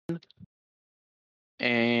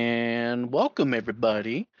And welcome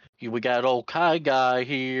everybody. We got old Kai Guy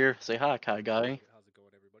here. Say hi, Kai Guy. How's it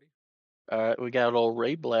going, everybody? Alright, we got old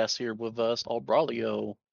Ray Blast here with us, old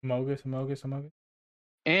Braulio. Amogus.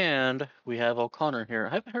 And we have O'Connor here.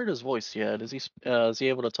 I haven't heard his voice yet. Is he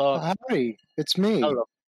able to talk? Hi, it's me. Hello.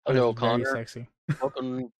 That Hello, is very O'Connor. sexy.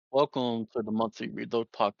 Welcome to the monthly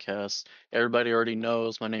Reload podcast. Everybody already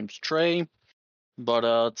knows my name's Trey.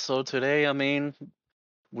 But so today,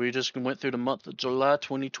 we just went through the month of July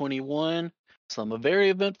 2021. Some very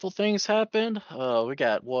eventful things happened. We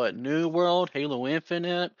got New World, Halo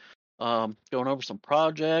Infinite, going over some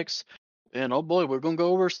projects, and oh boy, we're gonna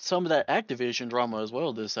go over some of that Activision drama as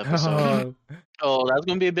well this episode. Oh, that's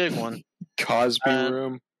gonna be a big one. Cosby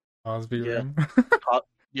Room. Cosby Yeah. Room.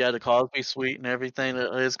 Yeah, the Cosby Suite and everything.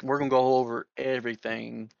 We're gonna go over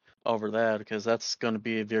everything over that because that's gonna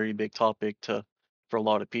be a very big topic for a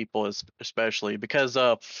lot of people, especially because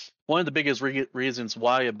one of the biggest reasons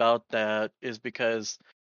why about that is because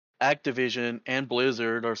Activision and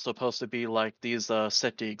Blizzard are supposed to be like these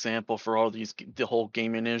set the example for all the whole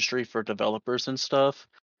gaming industry for developers and stuff,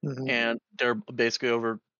 and they're basically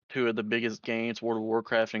over two of the biggest games, World of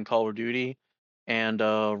Warcraft and Call of Duty. And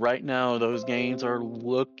right now, those games are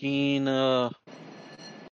looking not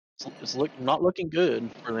looking good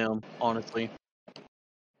for them, honestly.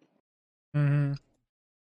 Mm-hmm.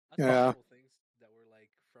 I saw Yeah. a couple things that were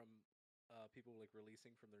like from people like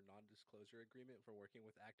releasing from their non-disclosure agreement for working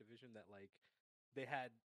with Activision that like they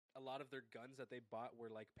had a lot of their guns that they bought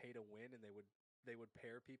were like pay to win, and they would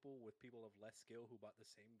pair people with people of less skill who bought the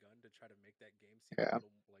same gun to try to make that game seem a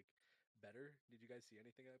little like better. Did you guys see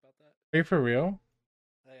anything about that? Are you for real?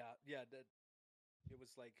 Yeah. It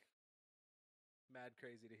was like mad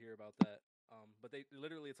crazy to hear about that. But they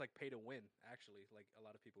literally, it's like pay to win. Actually, like a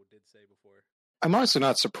lot of people did say before. I'm honestly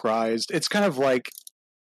not surprised. It's kind of like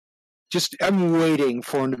I'm waiting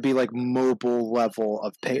for him to be like mobile level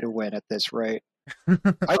of pay to win at this rate.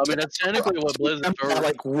 That's technically what Blizzard's at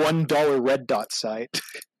like $1 red dot site.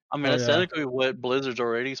 that's technically what Blizzard's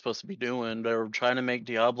already supposed to be doing. They're trying to make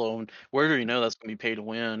Diablo, and where do you know that's going to be pay to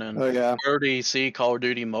win? And yeah. we already see Call of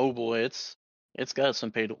Duty Mobile. It's got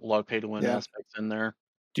some a lot of pay to win aspects in there.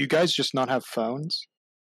 Do you guys just not have phones?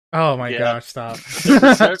 Oh my gosh! Stop.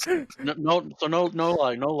 No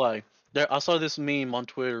lie. I saw this meme on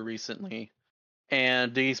Twitter recently,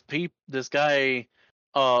 and this guy,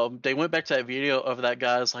 they went back to that video of that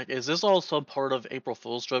guy's like, is this all some part of April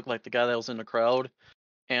Fool's joke? Like the guy that was in the crowd,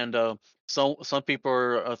 and some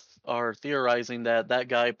people are theorizing that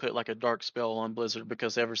guy put like a dark spell on Blizzard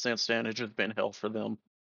because ever since then it's just been hell for them.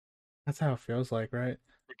 That's how it feels like, right?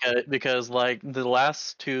 Because like the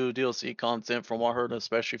last two DLC content, from what I heard,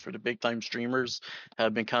 especially for the big time streamers,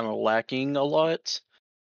 have been kind of lacking a lot.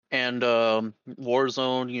 And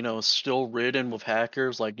Warzone, is still ridden with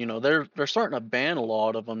hackers. Like, they're starting to ban a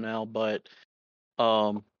lot of them now, but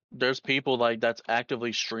there's people like that's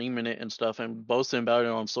actively streaming it and stuff and boasting about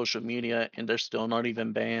it on social media, and they're still not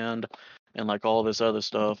even banned, and like all this other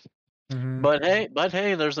stuff. Mm-hmm. But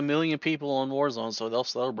hey, there's a million people on Warzone, so they'll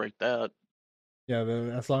celebrate that. Yeah,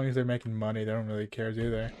 as long as they're making money, they don't really care,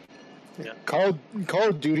 do they? Yeah. Call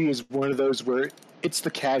of Duty is one of those where it's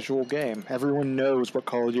the casual game. Everyone knows what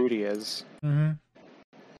Call of Duty is. Mm-hmm.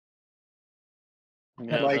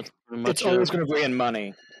 Yeah, like it's always going to bring in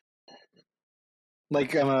money.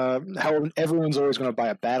 Like how everyone's always going to buy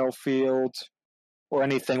a Battlefield or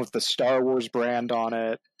anything with the Star Wars brand on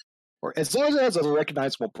it, or as long as it has a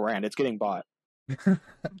recognizable brand, it's getting bought. Yeah,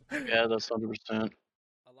 that's 100%.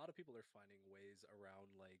 A lot of people are finding ways around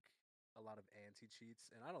like a lot of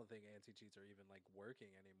anti-cheats, and I don't think anti-cheats are even like working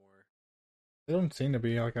anymore. They don't seem to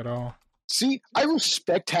be like at all. See, I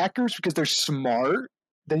respect hackers because they're smart.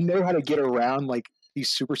 They know how to get around like these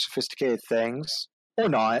super sophisticated things, or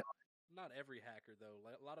not. Not every hacker though.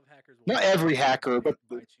 Like, a lot of hackers. Not every hacker, but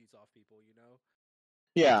buy cheats off people,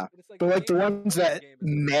 Yeah, but like the ones that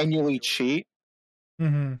manually cheat.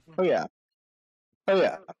 Mm-hmm. Oh yeah.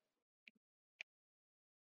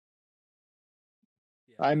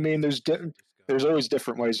 I mean, there's always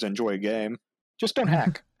different ways to enjoy a game. Just don't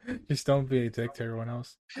hack. Just don't be a dick to everyone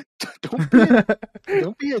else. don't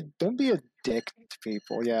be a dick to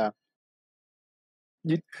people. Yeah.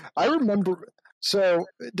 I remember. So,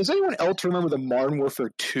 does anyone else remember the Modern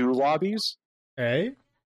Warfare 2 lobbies? Hey.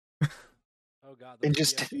 Oh god, those and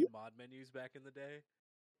just mod menus back in the day.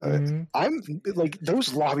 I'm like,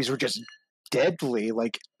 those lobbies were just deadly.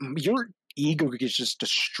 Like, your ego gets just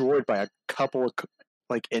destroyed by a couple of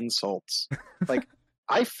like insults. Like,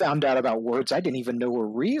 I found out about words I didn't even know were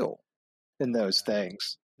real in those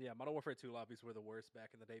things. Yeah, Modern Warfare 2 lobbies were the worst back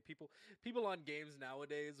in the day. People on games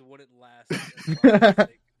nowadays wouldn't last as long as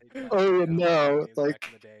they lasted Oh on no! games back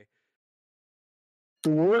in the day.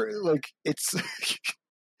 It's.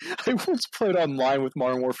 I once played online with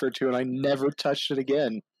Modern Warfare 2, and I never touched it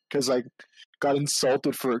again because I got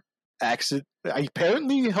insulted for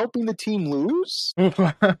apparently helping the team lose.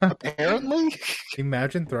 Apparently,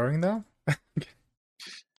 Imagine throwing though.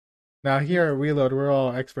 Now here at Reload, we're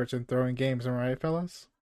all experts in throwing games, am I right, fellas?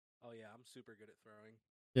 Oh yeah, I'm super good at throwing.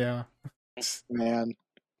 Yeah. man,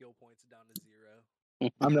 Skill points down to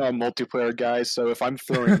 0. I'm not a multiplayer guy, so if I'm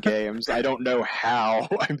throwing games, I don't know how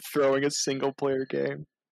I'm throwing a single player game.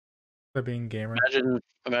 The being gamer.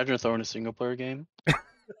 Imagine throwing a single player game.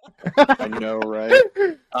 I know, right?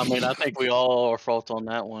 I mean, I think we all are fault on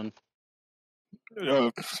that one.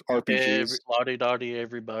 RPGs. Lottie dottie,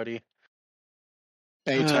 everybody.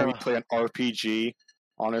 Anytime you play an RPG,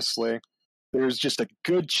 honestly, there's just a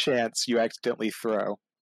good chance you accidentally throw.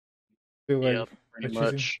 Yep, pretty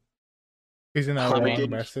much. Using that wrong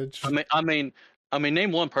message. I mean,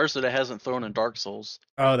 name one person that hasn't thrown in Dark Souls.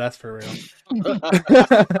 Oh, that's for real.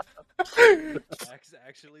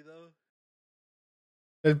 Actually, though,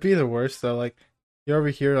 it'd be the worst though. Like you're over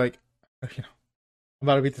here, like I'm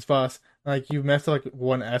about to beat this boss. Like you messed up like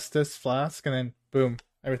one Estus flask, and then boom,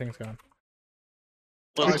 everything's gone.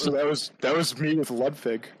 Oh, so that was me with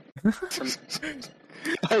Ludwig.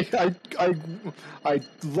 I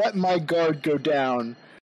let my guard go down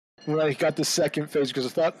when I got the second phase because I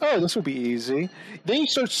thought, oh, this will be easy. Then you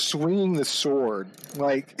start swinging the sword,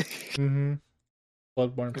 like.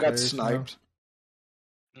 Bloodborne. Got sniped.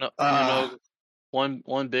 No,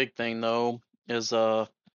 one big thing though is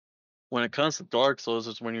when it comes to Dark Souls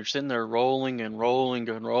is when you're sitting there rolling and rolling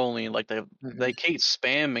and rolling, like they keep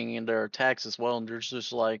spamming in their attacks as well, and there's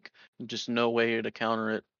just no way to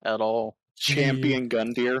counter it at all. Champion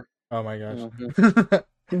Gundyr. Oh my gosh.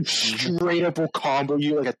 Straight up will combo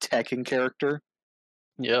you like a Tekken character.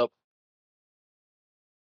 Yep.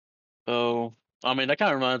 So I mean that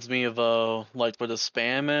kinda reminds me of like for the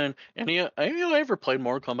spamming. Any of you ever played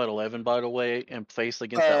Mortal Kombat 11 by the way and faced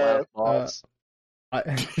against that last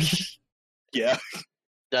boss? Yeah.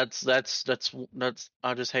 That's I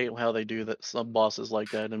just hate how they do that. Some bosses like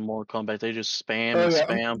that in Mortal Kombat, they just spam and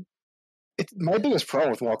spam. My biggest problem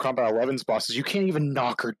with Mortal Kombat 11's boss is you can't even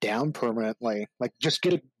knock her down permanently. Like, just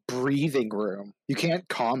get a breathing room. You can't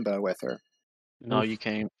combo with her. No, you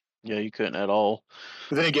can't. Yeah, you couldn't at all.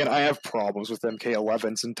 But then again, I have problems with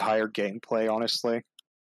MK11's entire gameplay, honestly.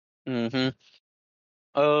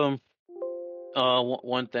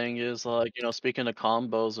 One thing is like speaking of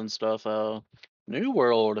combos and stuff. New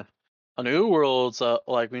World's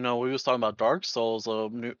like we was talking about Dark Souls.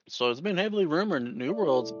 So it's been heavily rumored New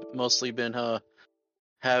World's mostly been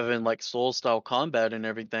having like Soul style combat and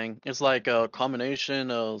everything. It's like a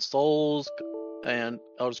combination of Souls and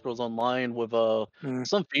Elder Scrolls Online with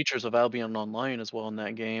some features of Albion Online as well in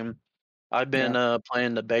that game. I've been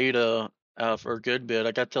playing the beta for a good bit.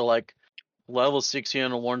 I got to like level 60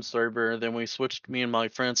 on one server, then me and my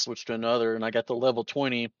friends switched to another, and I got to level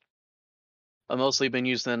 20. I've mostly been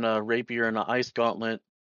using Rapier and Ice Gauntlet.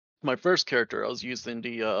 My first character, I was using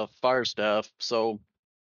the Fire Staff, so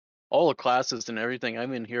all the classes and everything,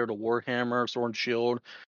 I'm in here to Warhammer, Sword and Shield.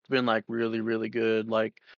 It's been like really, really good.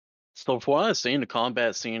 Like, so for what I've seen, the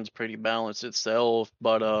combat scene's pretty balanced itself,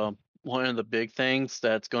 but one of the big things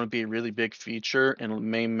that's going to be a really big feature and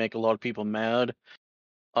may make a lot of people mad,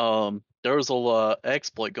 there was a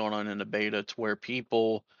exploit going on in the beta to where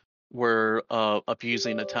people were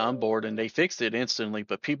abusing the time board, and they fixed it instantly,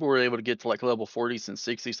 but people were able to get to like level 40s and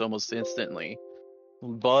 60s almost instantly.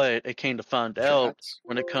 But it came to find out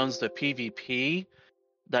when it comes to PvP,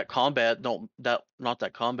 that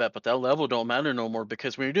level don't matter no more,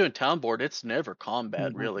 because when you're doing town board, it's never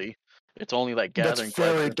combat really. It's only like gathering. That's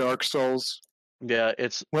very Dark Souls. Yeah,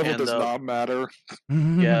 it's level does not matter.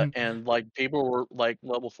 Yeah, and like people were like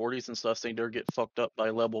level 40s and stuff saying they're getting fucked up by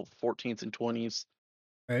level 14s and 20s.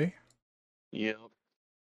 Hey. Yeah.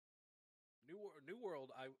 New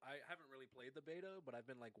World, I haven't really played the beta, but I've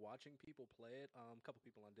been like watching people play it. A couple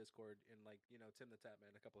people on Discord and like Tim the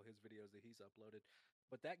Tatman, a couple of his videos that he's uploaded.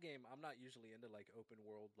 But that game, I'm not usually into like open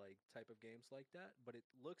world like type of games like that, but it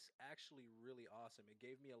looks actually really awesome. It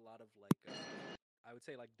gave me a lot of like I would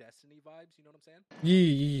say like Destiny vibes. You know what I'm saying?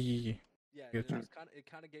 Yeah, it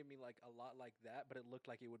kind of gave me like a lot like that, but it looked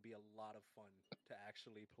like it would be a lot of fun to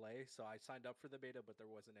actually play. So I signed up for the beta, but there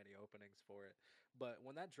wasn't any openings for it. But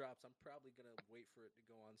when that drops, I'm probably gonna wait for it to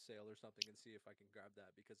go on sale or something and see if I can grab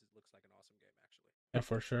that, because it looks like an awesome game actually. Yeah,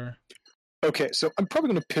 for sure. Okay, so I'm probably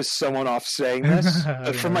going to piss someone off saying this. I But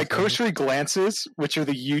didn't from my know this. cursory glances, which are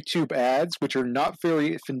the YouTube ads, which are not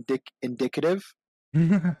very indicative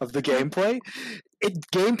of the gameplay,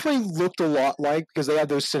 gameplay looked a lot like, because they had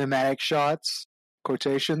those cinematic shots,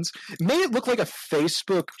 quotations, made it look like a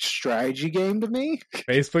Facebook strategy game to me.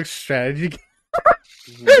 Facebook strategy.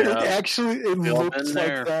 Yeah, Actually, it we all looked been like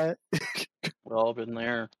there. that. We've all been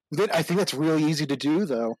there. I think that's really easy to do,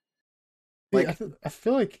 though. See, Like, I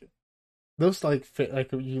feel like those like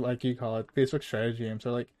you call it Facebook strategy games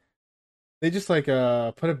are like they just like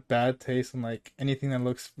put a bad taste in like anything that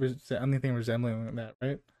looks anything resembling that,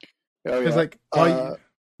 right? oh Because yeah. like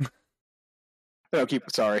No,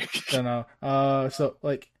 sorry. don't know. So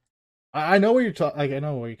like I know where you're like I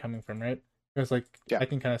know where you're coming from, right? Because like Yeah. I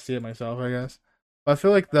can kind of see it myself, I guess. But I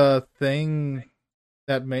feel like the thing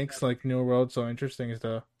that makes like New World so interesting is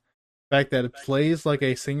the fact that it plays like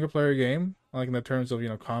a single player game, like in the terms of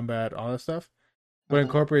combat, all that stuff, but Uh-huh.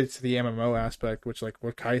 incorporates the MMO aspect, which like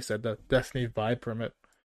what Kai said, the Destiny vibe from it.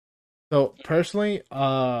 So personally,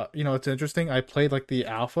 it's interesting. I played like the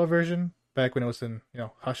alpha version back when it was in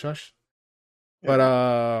Hush Hush, but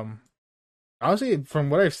honestly, from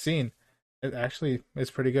what I've seen, it actually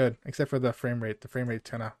is pretty good, except for the frame rate. The frame rate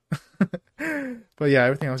 10. But yeah,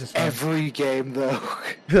 everything else is fine. Every game, though.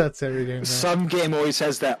 That's every game. Some game always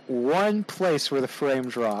has that one place where the frame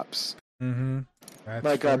drops. Mm-hmm.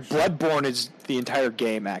 Like Bloodborne is the entire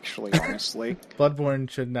game, actually. Honestly, Bloodborne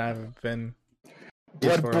should not have been.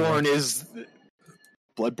 Bloodborne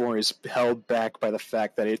is held back by the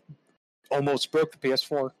fact that it almost broke the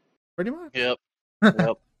PS4. Pretty much. Yep.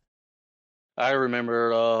 Yep. I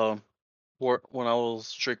remember when I was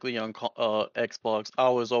strictly on Xbox, I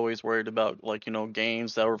was always worried about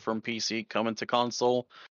games that were from PC coming to console,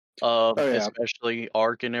 yeah. especially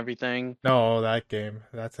Ark and everything. No, that game.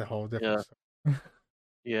 That's a whole different.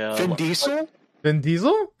 Yeah. Vin Diesel? Vin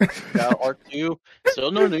Diesel? Yeah, Ark 2.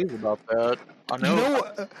 Still no news about that. I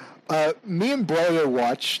know. Me and Broyo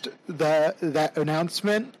watched that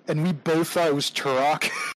announcement, and we both thought it was Turok.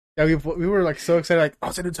 Yeah, we were like so excited, like, oh,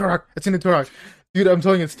 it's in the Turok. It's in the Turok. Dude, I'm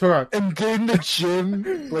telling you, it's Turok. And then the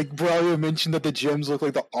gym, like Broyo mentioned that the gyms look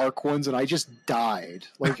like the Ark ones, and I just died.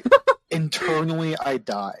 Like, internally, I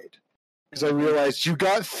died. Because I realized you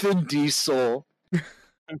got Vin Diesel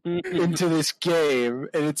into this game,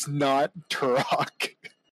 and it's not Turok.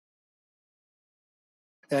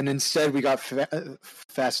 And instead, we got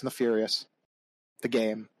Fast and the Furious, the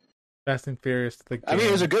game. Fast and Furious, the game. I mean,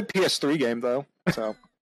 it was a good PS3 game, though. So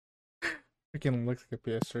freaking looks like a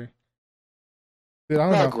PS3. Dude, I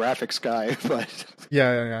don't I'm know. not a graphics guy, but Yeah,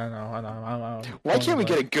 I know. Why can't we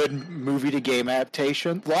get a good movie-to-game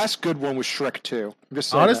adaptation? The last good one was Shrek 2. I'm just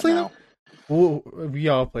saying Honestly, that now. Well, we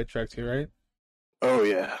all played Shrek 2, right? Oh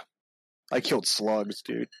yeah, I killed slugs,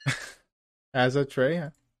 dude. As a Trey,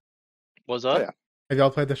 Was that? Yeah. have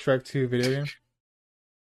y'all played the Shrek 2 video game?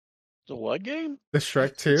 The what game? The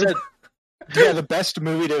Shrek 2? Said- Yeah, the best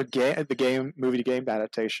movie-to-game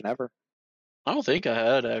adaptation ever. I don't think I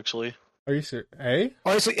had actually. Are you serious? Hey?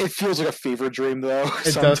 Honestly, it feels like a fever dream, though.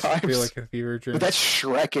 It sometimes. does feel like a fever dream. But that's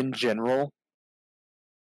Shrek in general.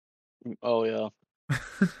 Oh yeah.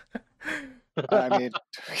 I mean,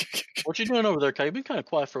 What you doing over there, Kai? You've been kind of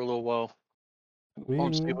quiet for a little while. we I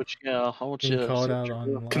want to see what you. Yeah, I want you being to called see out what on you're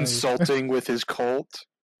doing. live. consulting with his cult,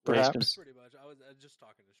 Race perhaps. Pretty much. I was just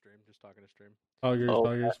talking to stream. Foggers, Oh,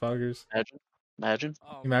 Foggers. Imagine.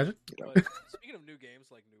 Imagine? But speaking of new games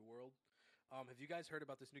like New World, have you guys heard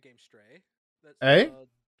about this new game Stray? That Hey?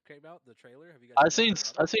 Came out the trailer. Have you guys?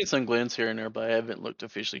 I've seen some glints here and there, but I haven't looked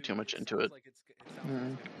officially too much into it. It sounds like it's gonna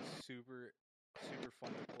be super fun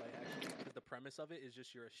to play. Actually, because the premise of it is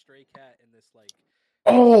just you're a stray cat in this like.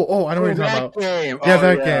 Oh, I know what you're talking about. Game. Yeah, Oh,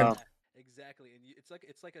 that yeah. game. Exactly, and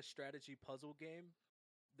it's like a strategy puzzle game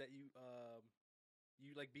that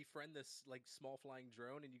you like befriend this like small flying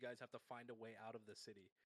drone, and you guys have to find a way out of the city.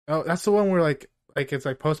 Oh, that's the one where like it's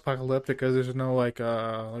like post-apocalyptic because there's no like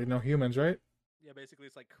no humans, right? Yeah, basically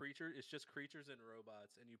it's like it's just creatures and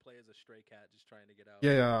robots, and you play as a stray cat just trying to get out.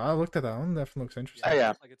 Yeah, I looked at that one. Definitely looks interesting. Oh, yeah. It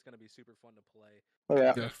looks like it's gonna be super fun to play. Oh,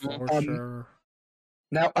 yeah. Yeah, for sure.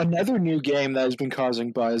 Now, another new game that has been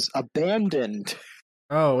causing buzz, Abandoned.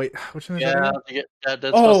 Oh wait, which one is that? Yeah, again? that's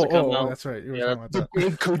supposed to come Oh, out. that's right. You were Yeah, talking about The that.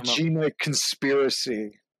 big Kojima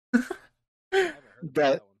conspiracy. I haven't heard about That-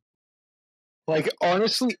 that one. Like,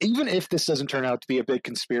 honestly, even if this doesn't turn out to be a big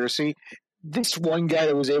conspiracy, this one guy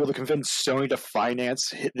that was able to convince Sony to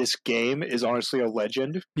finance this game is honestly a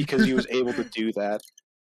legend because he was able to do that.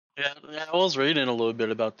 Yeah, I was reading a little bit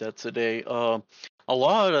about that today. On a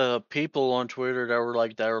lot of people on Twitter that were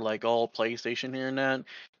like all PlayStation here and that,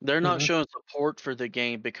 they're not Mhm. showing support for the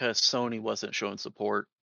game because Sony wasn't showing support.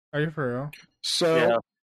 Are you for real? So, Yeah.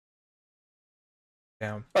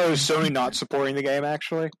 Damn. oh, is Sony not supporting the game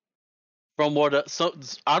actually? From what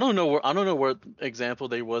I don't know what example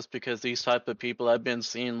they was, because these type of people I've been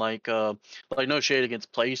seeing like no shade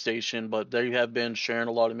against PlayStation, but they have been sharing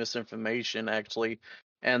a lot of misinformation actually.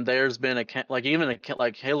 And there's been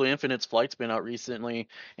like Halo Infinite's flight's been out recently,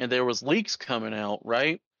 and there was leaks coming out,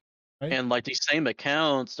 right? Right? And like these same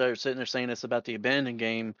accounts that are sitting there saying it's about the abandoned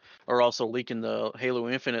game are also leaking the Halo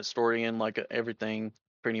Infinite story and like everything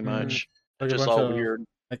pretty Mhm. much. Like It's a just bunch all of weird.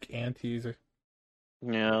 like antis. Or...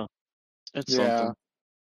 Yeah, it's Yeah. something.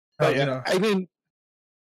 But you yeah, know. I mean,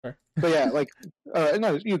 Sorry. but yeah, like,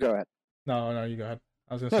 no, you go ahead. No, you go ahead.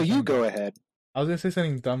 I was gonna No, say you something go dumb. ahead. I was gonna say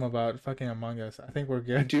something dumb about fucking Among Us. I think we're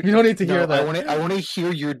good. Dude, You don't need to no, hear that. I want to hear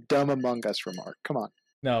your dumb Among Us remark. Come on.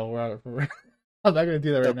 No, I'm not gonna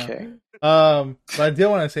do that right Okay. now. But I did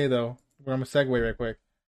want to say though, I'm gonna segue right quick.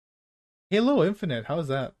 Halo Infinite, how's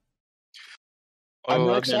that? I'm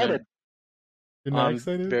not I've been excited. You're not I'm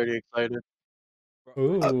excited? very excited.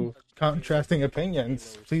 Bro, I haven't Ooh, touched contrasting Halo opinions.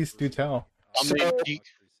 since Please do tell. I So, mean, Xbox you,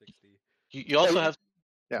 360. you also have.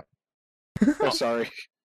 yeah. Oh, Oh, sorry.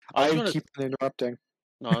 I was I gonna. keep interrupting.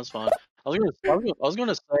 No, it's fine. I was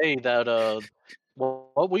gonna say that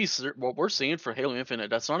what we're seeing for Halo Infinite,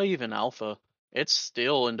 that's not even alpha. It's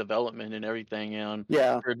still in development and everything, and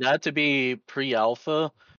Yeah. for that to be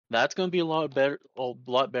pre-alpha, that's gonna be a lot better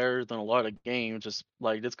than a lot of games. Just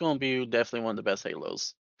like it's gonna be definitely one of the best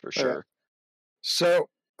Halos for Okay. sure. So,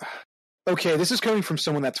 okay, this is coming from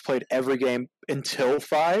someone that's played every game until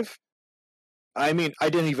 5. I mean, I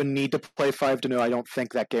didn't even need to play 5 to know I don't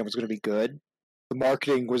think that game was going to be good. The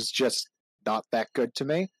marketing was just not that good to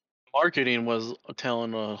me. Marketing was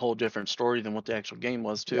telling a whole different story than what the actual game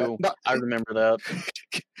was Yeah, too. not- I remember that.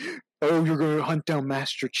 oh, you're going to hunt down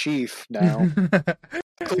Master Chief now.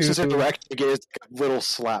 Closest Dude, interaction you get is a little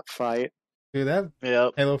slap fight. that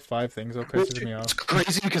Yep. Halo 5 thing so Which pisses me it's off.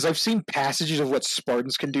 crazy because I've seen passages of what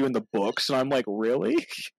Spartans can do in the books, and I'm like, really?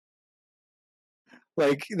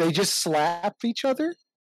 Like, they just slap each other?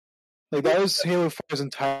 Like, that was Halo 5's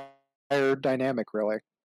entire dynamic, really.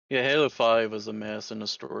 Yeah, Halo 5 was a mess in the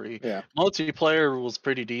story. Yeah. Multiplayer was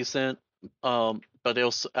pretty decent, but it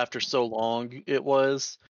was after so long it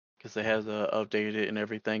was, because they had to update it and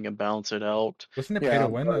everything and balance it out. Wasn't it pay Yeah, to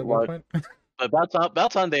win at one point? But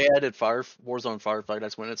about time they added Warzone Firefight,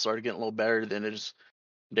 that's when it started getting a little better. Then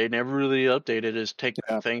they never really updated. Just take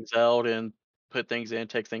Yeah. things out and put things in,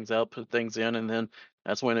 take things out, put things in, and then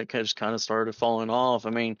that's when it just kind of started falling off. I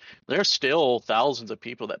mean, there's still thousands of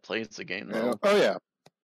people that plays the game though. Oh, yeah.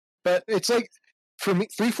 But it's like, for me,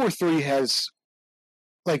 343 has,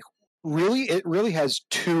 like, it really has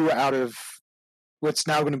 2 out of what's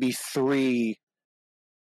now going to be 3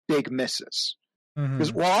 big misses.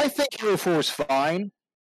 Because Mhm. while I think Halo 4 is fine,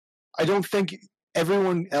 I don't think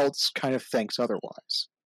everyone else kind of thinks otherwise.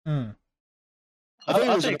 Mm.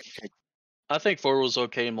 I think 4 was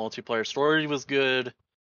okay in multiplayer. Story was good,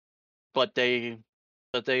 but they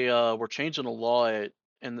were changing a lot,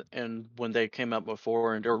 and when they came out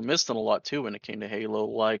before, and they were missing a lot too when it came to Halo.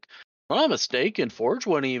 Like, if I'm not mistaken, Forge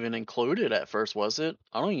wasn't even included at first, was it?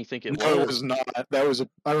 I don't even think it No, was. it was not.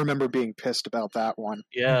 I remember being pissed about that one.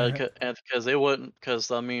 Yeah, because it wouldn't.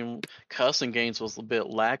 Because I mean, cussing games was a bit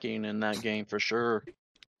lacking in that game for sure.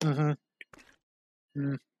 Mm-hmm.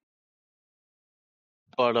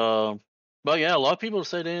 But yeah, a lot of people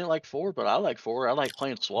say they didn't like 4, but I like 4. I like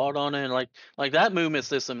playing SWAT on it, and like that movement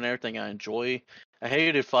system and everything. I enjoy. I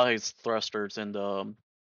hated 5's thrusters and all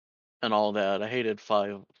that. I hated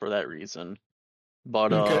 5 for that reason.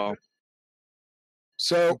 But Okay.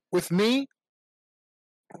 So with me,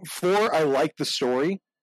 4, I like the story.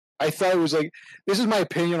 I thought it was like, this is my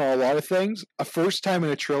opinion on a lot of things. A first time in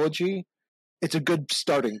a trilogy, it's a good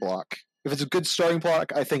starting block. If it's a good starting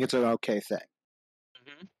block, I think it's an okay thing.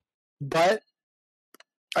 Mhm. But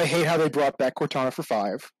I hate how they brought back Cortana for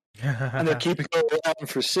 5, and they're keeping it around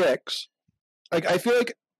for 6. Like, I feel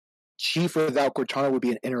like Chief without Cortana would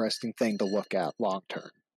be an interesting thing to look at long term.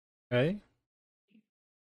 Right?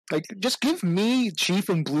 Like, just give me Chief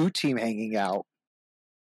and Blue Team hanging out.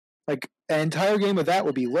 Like, an entire game of that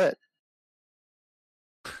would be lit.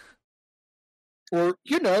 Or,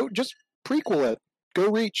 just prequel it. Go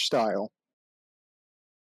Reach style.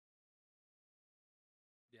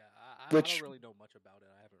 Yeah, I Which- don't really know much about it.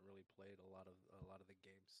 I haven't really played a lot of the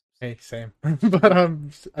games. Hey, same. But I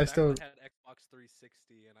Back still. when I had Xbox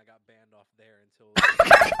 360 and I got banned off there until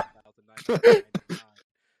 2009.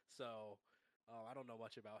 So I don't know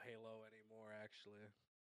much about Halo anymore, actually.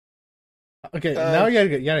 Okay, now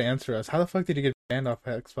you gotta answer us. How the fuck did you get banned off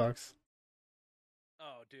Xbox?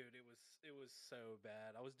 Oh, dude, it was so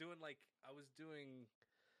bad. I was doing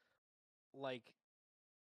like,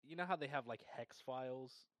 you know how they have like hex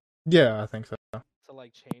files Yeah, I think so. to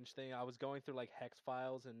like change things. I was going through like hex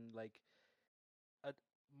files and like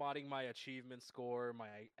modding my achievement score, my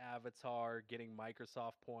avatar, getting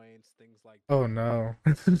Microsoft points, things like that. Oh no.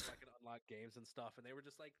 So I can unlock games and stuff, and they were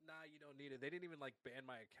just like, "Nah, you don't need it." They didn't even like ban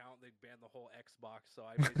my account; they banned the whole Xbox. So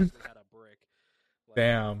I basically had a brick, like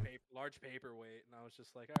Damn. large paperweight, and I was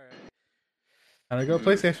just like, "All right." Time to go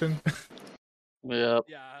PlayStation. Yeah.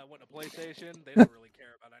 Yeah, I went to PlayStation. They don't really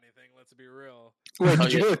care about anything. Let's be real. Wait, Oh,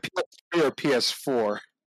 did you yeah. go with PS3 or PS4?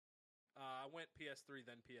 I went PS3,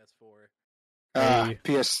 then PS4. Hey.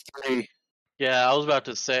 PS3. Yeah, I was about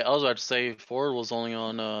to say Ford was only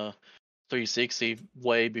on 360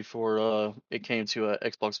 way before it came to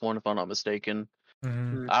Xbox One, if I'm not mistaken.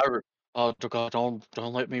 Mhm. Oh God, don't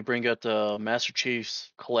let me bring up the Master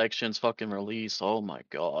Chief's Collections fucking release. Oh my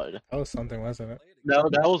God. That was something, wasn't it? No,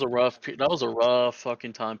 that was a rough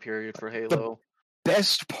fucking time period for Halo.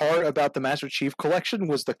 Best part about the Master Chief Collection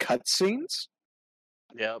was the cutscenes.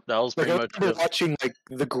 Yeah, that was Like pretty I much remember it. watching like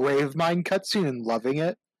the Gravemind cutscene and loving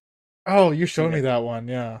it. Oh, you showed Yeah. me that one,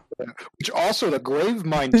 yeah. Which also the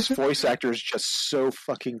Gravemind's voice actor is just so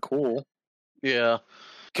fucking cool. Yeah.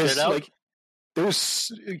 Because Yeah, that- like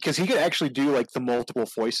because he could actually do like the multiple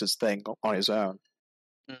voices thing on his own,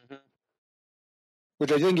 Mhm.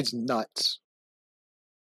 which I think is nuts.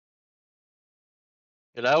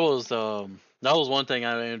 Yeah, that was one thing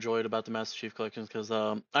I enjoyed about the Master Chief Collections because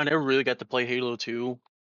I never really got to play Halo 2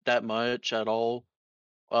 that much at all.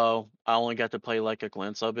 I only got to play like a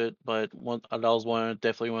glimpse of it, but that was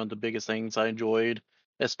definitely one of the biggest things I enjoyed,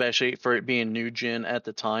 especially for it being new gen at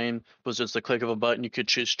the time. Was just a click of a button, you could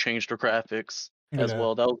just change the graphics as Yeah.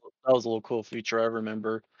 well. That was a little cool feature I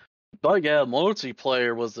remember. But yeah,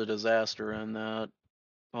 multiplayer was a disaster in that.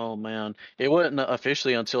 Oh man, it wasn't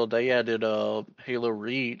officially until they added Halo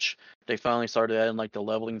Reach they finally started adding like the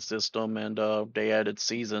leveling system and they added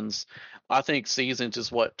seasons. I think seasons is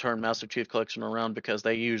what turned Master Chief Collection around because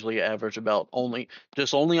they usually average about only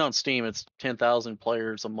on Steam it's 10,000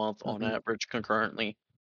 players a month on Mhm. average concurrently.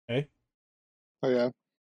 Hey? Oh yeah,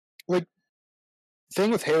 like thing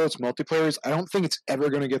with Halo's multiplayer is I don't think it's ever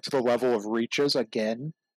going to get to the level of Reach's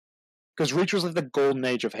again. Because Reach was like the golden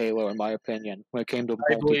age of Halo, in my opinion, when it came to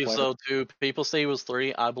I believe multiplayer. so too. People say it was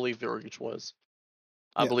 3. I believe the Reach was.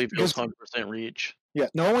 I Yeah, believe it was because 100% Reach. yeah,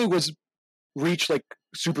 not only was Reach like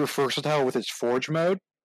super versatile with its Forge mode,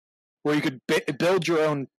 where you could build your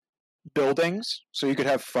own buildings, so you could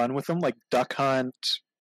have fun with them, like Duck Hunt,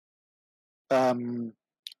 um,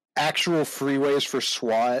 actual freeways for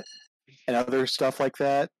SWAT, and other stuff like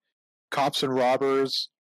that, cops and robbers.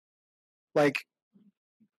 Like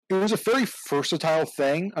it was a very versatile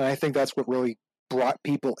thing, and I think that's what really brought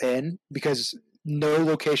people in because no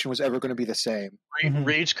location was ever going to be the same. Mhm.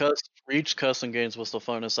 Reach custom games was the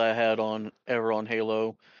funnest I had ever on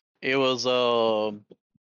Halo. It was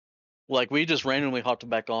like we just randomly hopped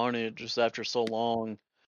back on it just after so long,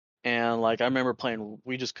 and like I remember playing.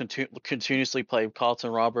 We just continuously played Cops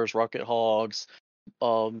and Robbers, Rocket Hogs,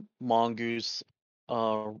 Mongoose,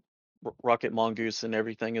 Rocket Mongoose, and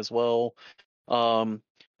everything as well. Um,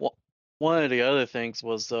 one of the other things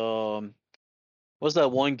was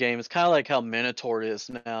that one game? It's kind of like how Minotaur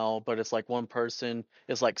is now, but it's like one person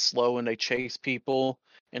is like slow and they chase people,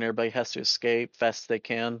 and everybody has to escape fast as they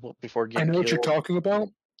can before I getting know what you're killed. talking about.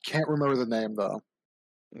 Can't remember the name though.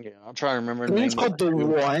 Yeah, I'm trying to remember I the think name it's of called it the too.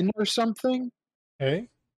 One or something. Hey?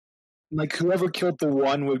 Like whoever killed the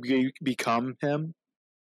One would become him.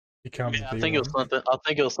 Become Yeah, I the think it was one. something. I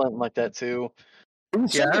think it was something like that too. It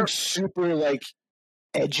was Yeah, something super like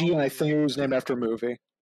edgy, and I think it was named after a movie.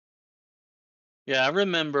 yeah, I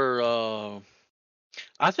remember.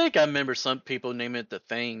 I think I remember some people name it the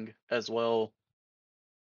Thing as well.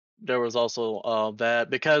 There was also that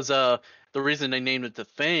because the reason they named it the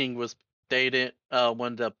Thing was they didn't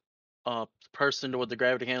when the person with the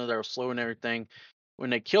gravity handle that was slow and everything when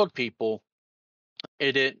they killed people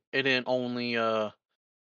it didn't only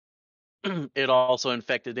it also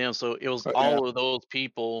infected them so it was But yeah, all of those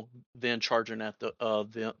people then charging at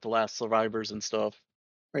the last survivors and stuff.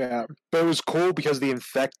 yeah. But it was cool because the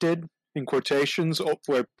infected, in quotations,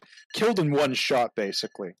 were killed in one shot,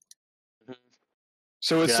 basically.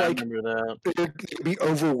 So it's Yeah, I like remember that. it could be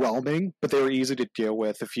overwhelming, but they were easy to deal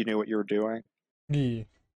with if you knew what you were doing. Yeah.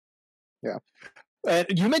 Yeah. And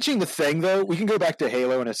you mentioned the Thing, though. We can go back to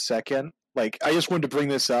Halo in a second. Like, I just wanted to bring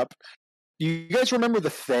this up. You guys remember the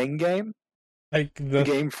Thing game? Like The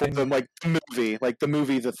game for thing- them, like the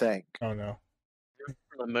movie, The Thing. Oh no.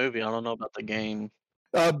 For the movie, I don't know about the game.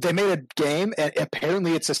 They made a game, and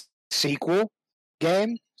apparently it's a sequel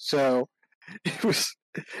game. So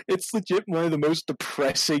it's legit one of the most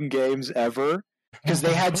depressing games ever because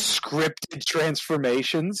they had scripted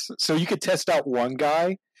transformations. So you could test out one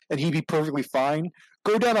guy, and he'd be perfectly fine.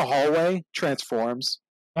 Go down a hallway, transforms.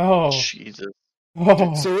 Oh. Jesus.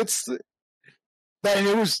 Oh. So it's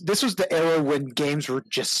this was the era when games were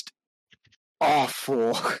just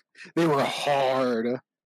awful. They were hard.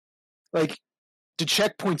 Like the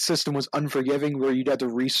checkpoint system was unforgiving, where you'd have to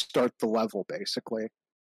restart the level basically.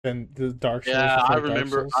 And the Dark Souls. Yeah, before I Dark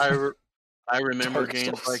remember. Souls. I remember Dark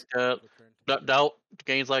games Souls. like that.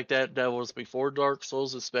 Games like that was before Dark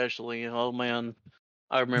Souls, especially. Oh man,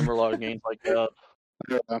 I remember a lot of games like that.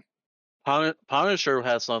 Yeah. Punisher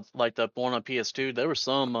has some like the one on PS2. There were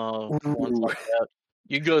some ones Ooh. like that.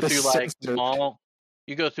 You go The through like censored.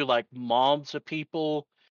 you go through like mobs of people,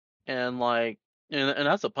 and like and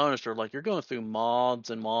that's a Punisher. Like you're going through mobs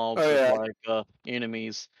and mobs Oh, with yeah. like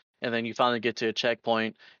enemies, and then you finally get to a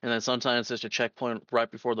checkpoint, and then sometimes there's a checkpoint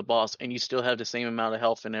right before the boss, and you still have the same amount of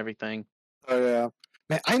health and everything. Oh yeah.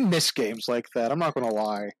 Man, I miss games like that. I'm not gonna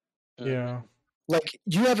lie. Yeah. Like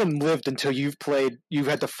you haven't lived until you've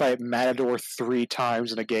had to fight Matador 3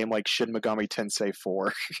 times in a game like Shin Megami Tensei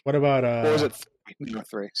 4. What about Or was it 3? No,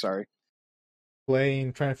 3, sorry.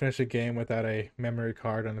 trying to finish a game without a memory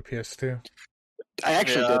card on the PS2? I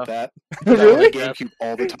actually Yeah. did that. Really? On the GameCube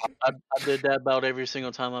all the time. I did that about every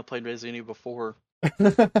single time I played Resident Evil 4 and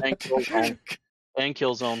Killzone. And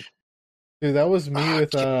Killzone. Dude, that was me with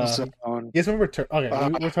Killzone. You guys remember okay, Uh,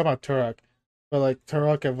 we're talking about Turok. But like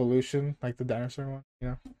Turok Evolution, like the dinosaur one, you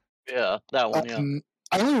know? Yeah, that one. Yeah.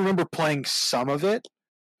 I only remember playing some of it.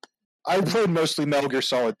 I played mostly Metal Gear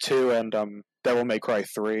Solid 2 and Devil May Cry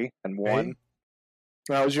 3 and 1 Right?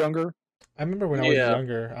 when I was younger. I remember when I was Yeah.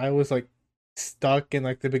 younger, I was like stuck in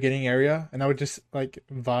like the beginning area and I would just like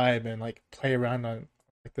vibe and like play around on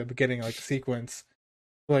like the beginning like sequence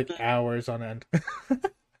for like hours on end.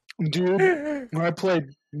 Dude, when I played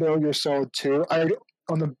Metal Gear Solid 2,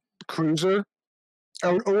 on the cruiser,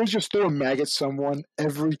 I would always just throw a mag at someone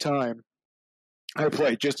every time I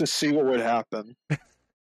played just to see what would happen.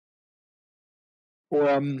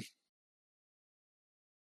 Or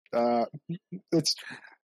it's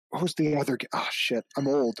what was the other? Oh shit, I'm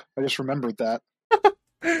old. I just remembered that.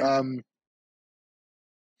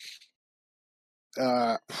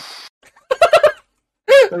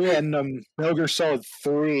 Oh yeah, and Metal Gear Solid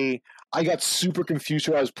 3, I got super confused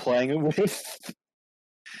who I was playing it with.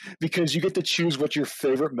 Because you get to choose what your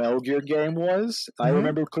favorite Metal Gear game was. I Mhm.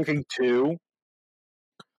 remember clicking 2,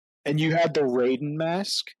 and you had the Raiden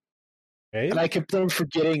mask, Hey? and I kept on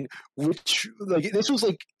forgetting which. Like this was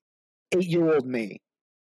like 8-year-old me,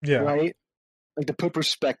 Yeah. right? Like to put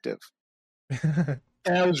perspective, and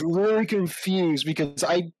I was really confused because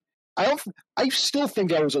I still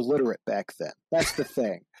think I was illiterate back then. That's the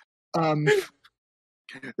thing.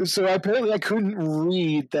 So apparently I couldn't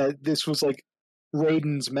read that this was like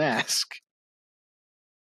Raiden's mask.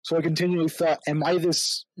 So I continually thought, am I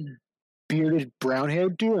this bearded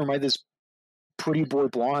brown-haired dude, or am I this pretty boy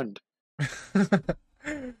blonde?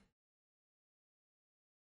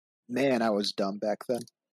 Man, I was dumb back then.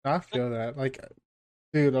 I feel that. Like,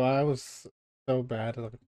 dude, I was so bad.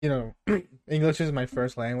 Like, you know, English is my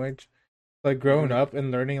first language. Like, growing up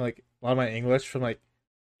and learning, like, a lot of my English from, like,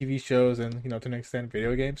 TV shows and, you know, to an extent,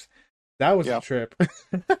 video games, that was Yeah. a trip.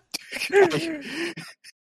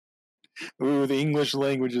 Ooh, the English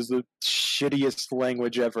language is the shittiest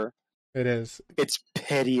language ever. It is. It's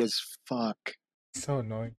petty as fuck. So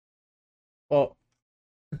annoying. Well,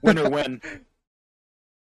 Win or win.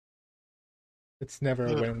 it's never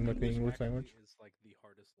a win with the English English actually language. is like the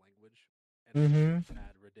hardest language, and Mhm. it's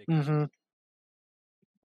mad ridiculous. Mm-hmm.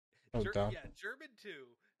 So dumb. Yeah, German too.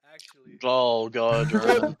 Actually, Oh god,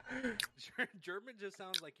 German. German just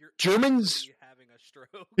sounds like you're German's- actually having a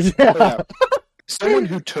stroke. Yeah. Someone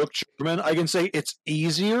who took German, I can say it's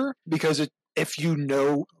easier because if you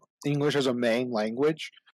know English as a main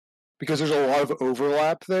language, because there's a lot of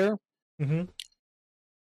overlap there. Mm-hmm.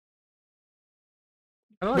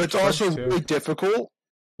 But it's also really difficult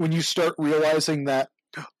when you start realizing that,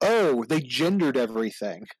 oh, they gendered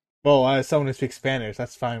everything. Well, as someone who speaks Spanish,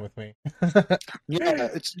 that's fine with me. Yeah,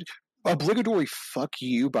 it's obligatory fuck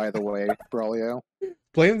you, by the way, Braulio.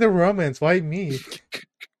 Blame the Romans. Why me?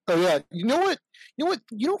 Oh, yeah. You know what?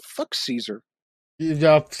 You don't fuck Caesar.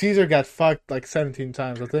 Yeah, Caesar got fucked like 17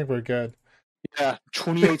 times. I think we're good. Yeah,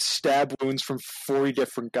 28 stab wounds from 40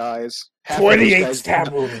 different guys. Half of those 28 guys stab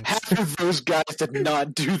did not- wounds. Half of those guys did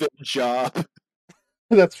not do their job.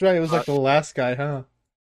 That's right. It was like the last guy, huh?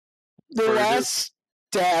 The Brutus. last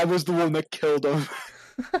dad was the one that killed him.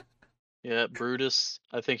 Yeah, Brutus.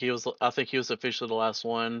 I think he was officially the last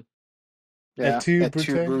one. Yeah, two at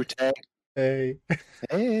two Brute. Brute. Hey.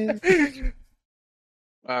 Hey.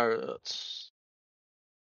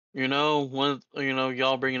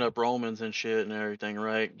 Y'all bringing up Romans and shit and everything,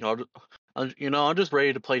 right? I'm just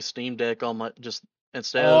ready to play Steam Deck on my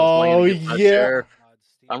instead of laying against my chair.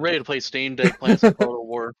 I'm ready to play Steam Deck, playing some Total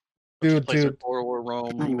War. Dude, Play some Total War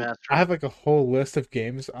Rome remastered. I have like a whole list of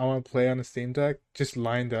games I want to play on the Steam Deck, just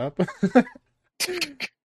lined up.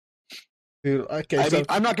 Dude, okay.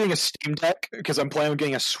 I'm not getting a Steam Deck because I'm planning on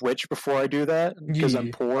getting a Switch before I do that because I'm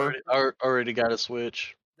poor. I already got a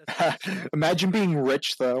Switch. Imagine being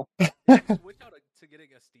rich though. Switch out to getting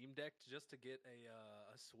a Steam Deck just to get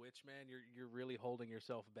a Switch, man. You're really holding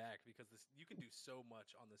yourself back because you can do so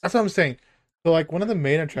much on this. That's what I'm saying. So like one of the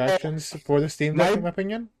main attractions for the Steam Deck, in my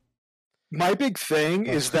opinion. My big thing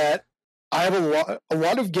is that I have a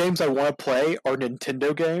lot of games I want to play are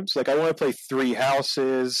Nintendo games. Like I want to play Three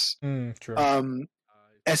Houses, True.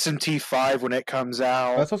 SMT5 when it comes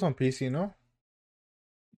out. That's also on PC, no?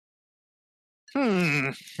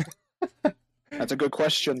 That's a good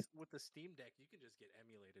question. With the Steam Deck, you can just get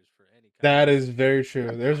emulators for any. That is very true.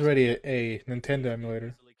 There's already a Nintendo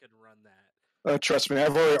emulator. Trust me,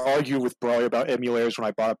 I've already argued with Brawley about emulators when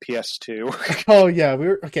I bought a PS2. Oh yeah, we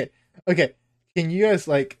were okay. Can you guys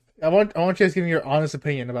I want you guys to give me your honest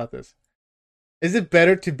opinion about this. Is it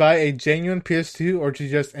better to buy a genuine PS2 or to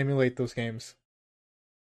just emulate those games?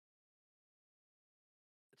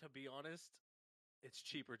 To be honest, it's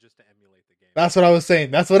cheaper just to emulate the game. That's what I was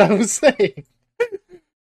saying. I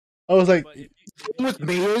was like, the thing with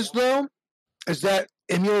me is that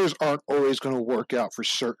emulators aren't always going to work out for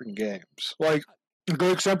certain games. Like a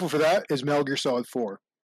good example for that is Metal Gear Solid 4.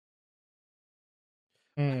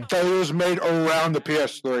 That was made around the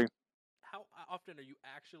PS3. How often are you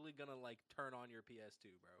actually gonna turn on your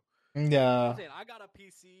PS2, bro? Yeah. I'm saying, I got a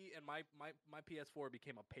PC and my PS4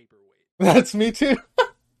 became a paperweight. That's me too.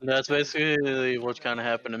 That's basically what's kind of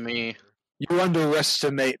happened to me. You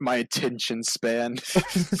underestimate my attention span.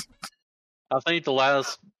 I think the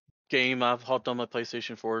last game I've hopped on my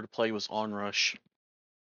PlayStation 4 to play was Onrush.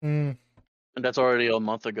 And that's already a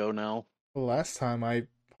month ago now. The last time I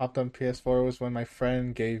hopped on PS4 was when my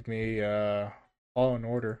friend gave me Fallen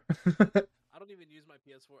Order. I don't even use my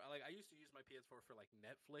PS4. I used to use my PS4 for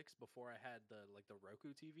Netflix before I had the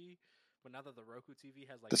Roku TV. But now that the Roku TV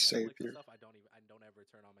has Netflix and stuff, I don't ever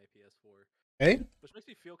turn on my PS4. Hey? Which makes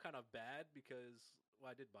me feel kind of bad because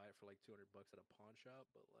I did buy it for $200 at a pawn shop,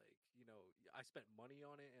 but I spent money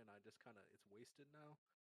on it and I just it's wasted now.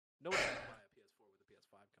 No one's gonna buy a PS4 with a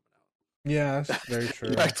PS5 coming out. Yeah, that's very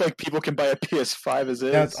true. It's like people can buy a PS5 as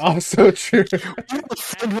is. That's also true. We have a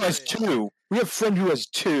friend who has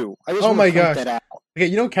two. Oh my gosh. Okay,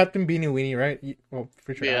 you know Captain Beanie Weenie, right?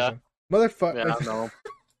 Yeah. Motherfucker. Yeah, I know.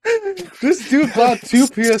 This dude bought 2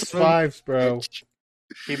 PS5s, bro.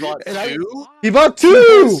 He bought 2? He bought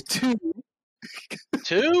 2!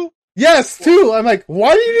 2? Yes, 2! I'm like,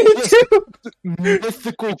 why do you need 2?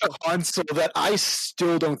 Mythical console that I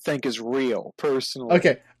still don't think is real, personally.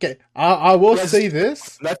 Okay. I will say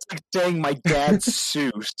this. That's like saying my dad's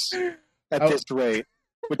Seuss at this rate,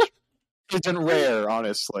 which isn't rare,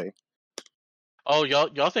 honestly. Oh,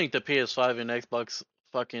 y'all think the PS5 and Xbox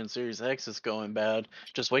fucking Series X is going bad?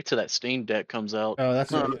 Just wait till that Steam Deck comes out. Oh,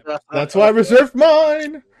 that's why I reserved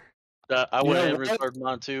mine. I went and reserved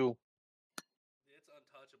mine too. It's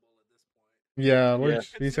untouchable at this point. Yeah, we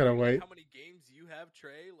just gotta wait. How many games you have,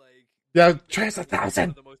 Trey? Yeah, Trey's 1,000. One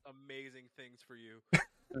of the most amazing things for you.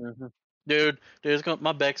 Dude,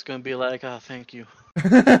 my back's gonna be like, thank you.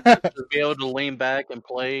 To be able to lean back and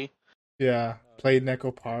play. Yeah, play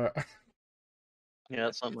Necopara.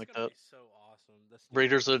 Yeah, something like that. So awesome.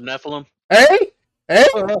 Breeders of Nephilim. Hey!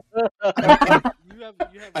 You have.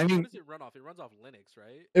 I mean, what does it run off? It runs off Linux,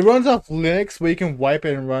 right? It runs off Linux, but you can wipe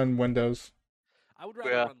it and run Windows. I would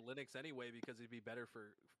rather run Linux anyway because it'd be better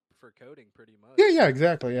for coding, pretty much. Yeah,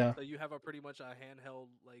 exactly. Yeah. So you have pretty much a handheld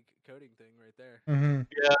coding thing right there. Mm-hmm.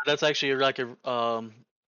 Yeah, that's actually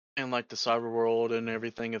in the cyber world and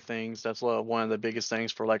everything of things. That's one of the biggest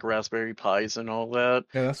things for Raspberry Pis and all that.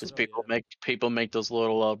 Yeah, that's people make those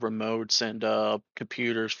little remotes and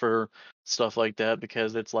computers for stuff like that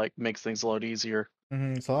because it's makes things a lot easier.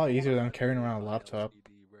 Mm-hmm. It's a lot easier than carrying around a laptop.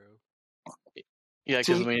 Yeah,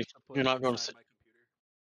 because you're not going to sit.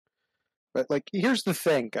 But here's the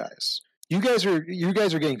thing, guys. You guys are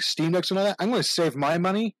getting Steam Decks and all that. I'm going to save my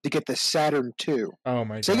money to get the Saturn II. Oh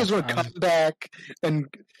my god! Sega's going to come back and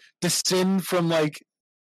descend from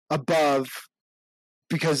above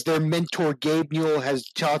because their mentor Gabe Newell has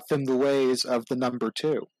taught them the ways of the number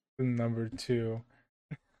 2. Number 2.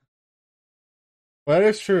 Well, that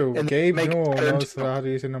is true. And Gabe make Newell better knows too. how to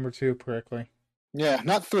use a number 2 correctly. Yeah,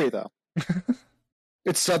 not 3 though.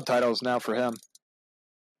 It's subtitles now for him.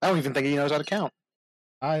 I don't even think he knows how to count.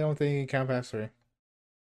 I don't think he can count past 3.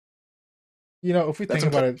 You know, if we That's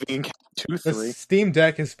think about impressive. it, He can count 2, the 3. Steam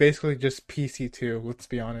Deck is basically just PC2, let's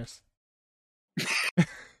be honest.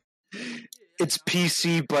 It's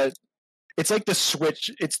PC, but it's like the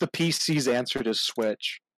Switch. It's the PC's answer to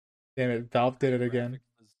Switch. Damn it, Valve did it again.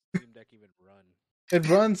 Graphics does Steam Deck even run? It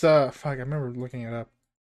runs, fuck, I remember looking it up.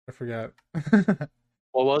 I forgot.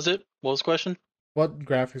 What was it? What was the question? What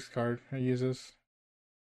graphics card it uses?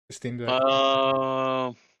 The Steam Deck.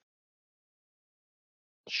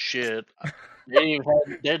 Shit. They didn't even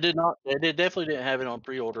have, they did not. They definitely didn't have it on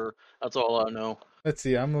pre-order. That's all I know. Let's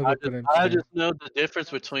see, I'm I looking just, I at just know the difference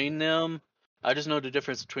between them. I just know the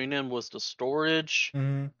difference between them was the storage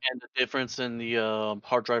Mm-hmm. and the difference in the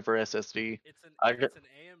hard drive or SSD. It's an I got- it's an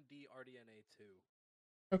AMD RDNA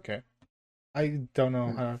 2. Okay. I don't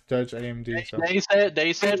know how to judge AMD, so.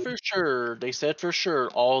 They said for sure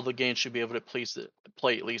all the games should be able to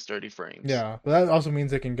play at least 30 frames. Yeah, but that also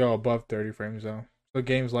means it can go above 30 frames though. So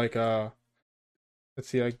games like let's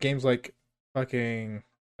see, like games like fucking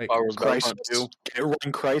like Star Wars Crisis. Battlefront 2. Can it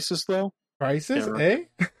run Crisis though? Crisis, Yeah. eh?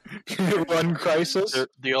 Can it run Crisis?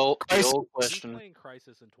 The old Crisis. Who's question. playing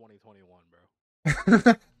Crisis in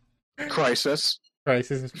 2021, bro? Crisis.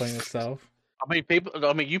 Crisis is playing itself.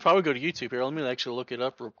 I mean, you probably go to YouTube here. Let me actually look it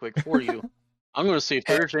up real quick for you. I'm going to see if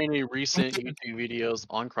there's any recent YouTube videos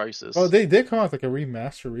on Crisis. Oh, they did come out with like a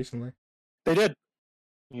remaster recently. They did.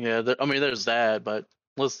 Yeah, I mean, there's that, but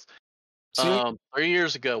let's. See? 3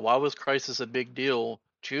 years ago, why was Crisis a big deal?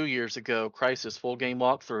 2 years ago, Crisis full game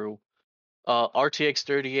walkthrough. RTX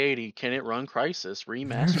 3080, can it run Crisis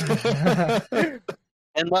remastered?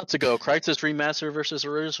 And months ago, Crisis remaster versus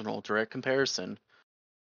original, direct comparison.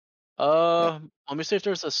 Let me see if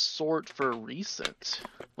there's a sort for recent.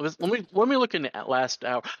 Let me look in the last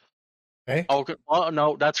hour. Hey? Oh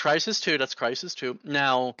no, that's Crisis 2. That's Crisis 2.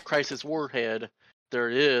 Now Crisis Warhead. There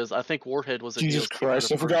it is. I think Warhead was a Jesus DLC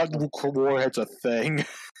Christ! I for the forgot original. Warhead's a thing.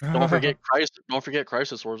 Don't forget Crisis. Don't forget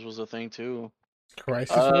Crisis Wars was a thing too.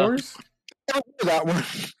 Crisis Wars? I don't know that one,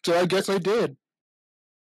 so I guess I did.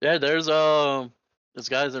 Yeah, there's this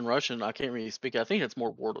guy's in Russian. I can't really speak. I think it's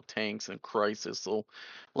more World of Tanks than Crisis. So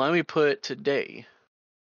let me put today.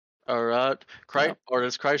 All right, or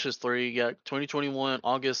there's Crisis 3. Yeah, 2021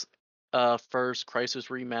 August 1st. Crisis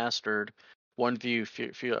remastered. One view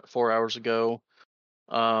 4 hours ago.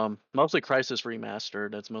 Mostly Crisis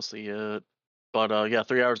remastered. That's mostly it. But yeah,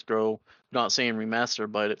 3 hours ago. Not saying remaster,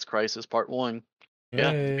 but it's Crisis Part 1.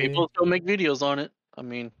 Yeah, Yay. people still make videos on it. I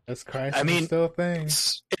mean, That's Crisis I mean, is still a thing.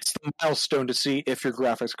 It's the milestone to see if your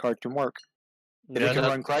graphics card can work. If it can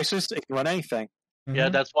run Crisis, it can run anything. Yeah,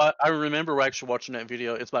 Mhm. that's why I remember actually watching that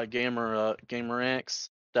video. It's by GamerX.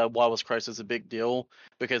 That why was Crisis a big deal?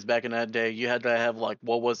 Because back in that day, you had to have like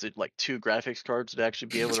what was it, like 2 graphics cards to actually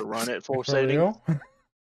be able to run it full For setting. real?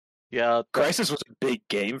 Yeah, Crisis was a big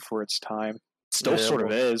game for its time. It still Yeah, it sort of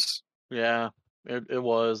was. is. yeah, it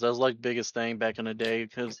was. That was like biggest thing back in the day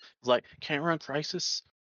because it's like can't run Crisis.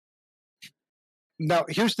 Now,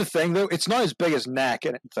 here's the thing, though. It's not as big as Knack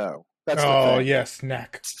in it, though. That's the Oh, thing. yes,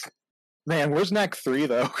 Knack. Man, where's Knack 3,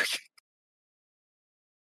 though?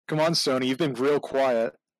 Come on, Sony. You've been real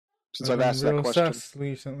quiet since I've asked that Real question. sus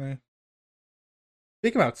recently.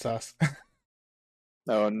 Speak about sus.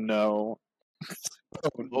 Oh, no. Oh,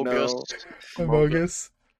 Bogus. no.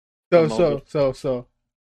 Bogus. So.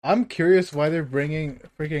 I'm curious why they're bringing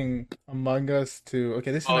freaking Among Us to.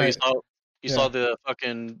 Okay, this is Oh, not. you yeah. saw the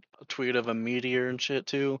fucking tweet of a meteor and shit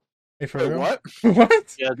too. Hey, for Wait, real? what?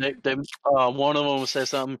 What? Yeah, they one of them said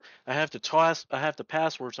something. I have the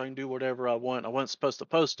password so I can do whatever I want. I wasn't supposed to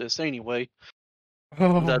post this anyway.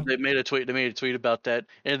 Oh. That they made a tweet about that.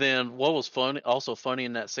 And then what was also funny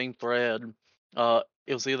in that same thread,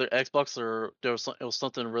 it was either Xbox or it was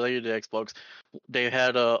something related to Xbox. They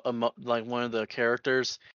had like one of the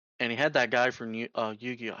characters, and he had that guy from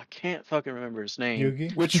Yu-Gi-Oh. I can't fucking remember his name.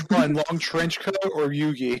 Yugi? Which one? Long Trench Coat or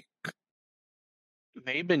Yugi? It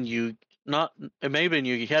may have been Yugi. It may have been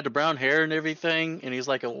Yugi. He had the brown hair and everything, and he's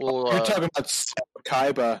like a little. You're talking about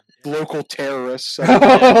Kaiba, local terrorist. Yeah,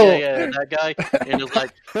 that guy. And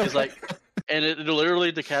it's like, and it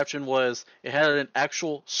literally the caption was, it had an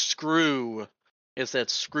actual screw. It said,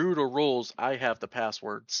 "Screw the rules. I have the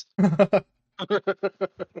passwords."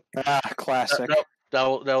 Classic. That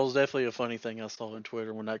was definitely a funny thing I saw on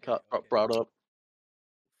Twitter when that got brought up.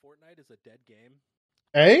 Fortnite is a dead game.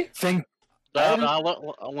 Hey? Thing.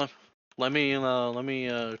 Let me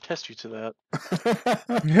test you to that. Let's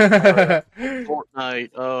Fortnite.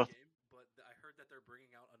 But I heard that they're bringing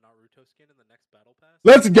out a Naruto skin in the next battle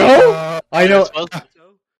pass. go. I know.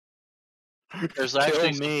 There's Kill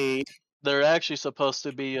actually me. they're actually supposed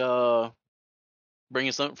to be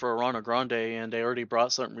bringing something for Ariana Grande, and they already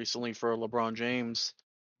brought something recently for LeBron James.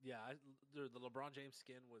 Yeah, the LeBron James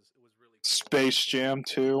skin was really cool. Space Jam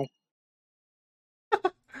 2.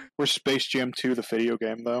 Where's Space Jam 2, the video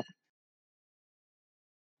game, though?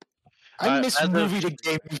 I miss as of- movie to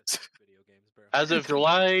games. Video games, bro. As of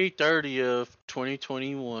July 30th,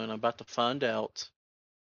 2021, I'm about to find out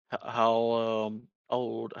how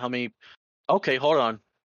old, how many. Okay, hold on.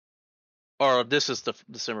 Or this is the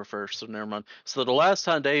December 1st, so never mind. So the last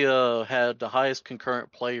time they had the highest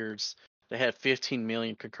concurrent players, they had 15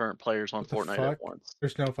 million concurrent players on What the Fortnite fuck? at once.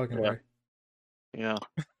 There's no fucking Yeah. way. Yeah.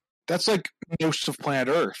 That's like most of planet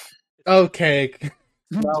Earth. Okay.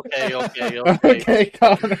 Okay. Okay,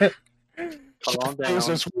 Connor. Calm down.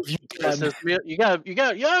 Jesus, what have you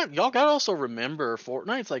done? Y'all gotta also remember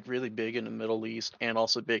Fortnite's like really big in the Middle East and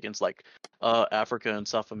also big in like Africa and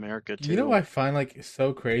South America too. You know what I find like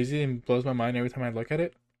so crazy and blows my mind every time I look at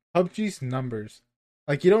it? PUBG's numbers.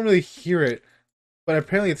 Like you don't really hear it, but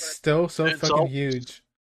apparently it's still so It's fucking all- huge.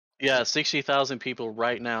 Yeah, 60,000 people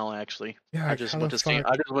right now. Actually, Yeah, I just how went the to Steam.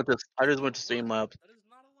 fuck? I just went to Steam Lab. That is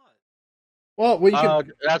not a lot. Well, what you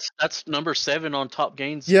can. That's number 7 on top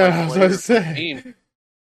gains. Yeah, like, I was player about to say. for Steam.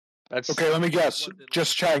 That's Okay, let me guess. What,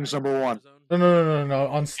 Just chatting's number one. No.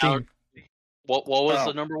 On Steam, what was Oh.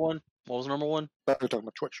 the number one? What was number one? We're talking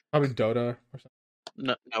about Twitch. probably Dota or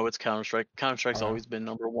No, it's Counter Strike. Counter Strike's Oh. always been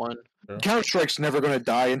number 1. something. Counter Strike's never going to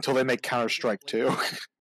die until they make Counter Strike 2.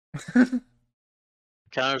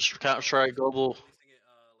 Counter Strike Global. Releasing it,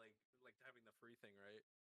 like having the free thing, right?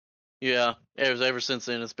 Yeah, ever since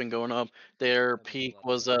then it's been going up. Their peak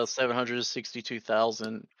was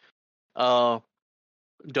 762,000. Dota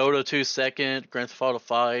 2 second. Grand Theft Auto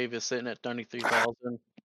 5 is sitting at 93,000.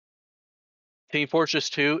 Team Fortress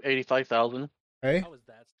 2 85,000. Hey, How is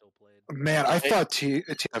that still played? Man, I thought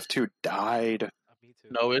TF2 died. Me too.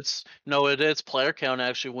 No, its player count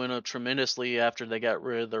actually went up tremendously after they got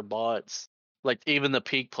rid of their bots. Like even the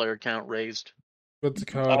peak player count raised. what's it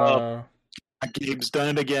called? Gabe's done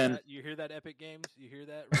it again. You hear that, Epic Games? You hear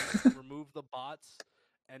that? Remove the bots,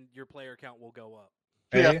 and your player count will go up.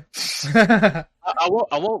 Hey, I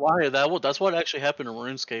won't lie. That's what actually happened in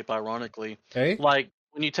RuneScape. Ironically, hey. like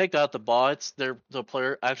when you take out the bots, the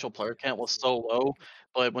actual player count was so low.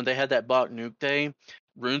 But when they had that bot nuke day,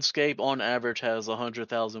 RuneScape on average has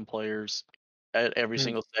 100,000 players at every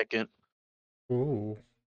single second. Ooh.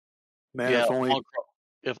 Man, Yeah, if only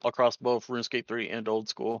if across both RuneScape 3 and Old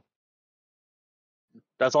School.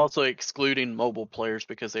 That's also excluding mobile players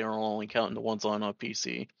because they are only counting the ones on a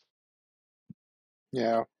PC.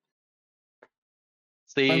 yeah.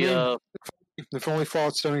 See, I mean, if only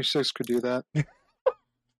Fallout 76 could do that.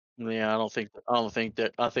 yeah, I think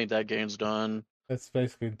that game's done. That's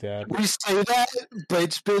basically dead. We say that, but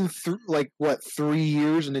it's been 3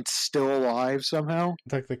 years and it's still alive somehow.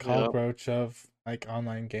 It's like the cockroach of like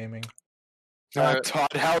online gaming. Todd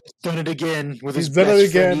Howard's done it again with his He's done it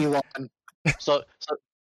best friend again. Elon.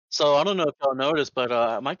 So I don't know if y'all noticed,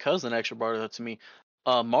 but my cousin actually brought it up to me.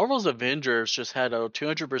 Marvel's Avengers just had a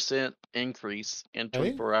 200% increase in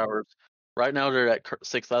 24 hours. Right now they're at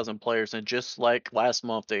 6,000 players, and just like last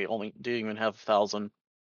month they only didn't even have 1,000.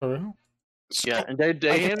 For real? Yeah, and they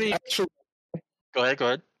think actually go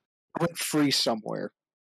ahead. went free somewhere.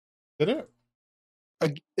 Did it?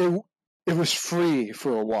 It was free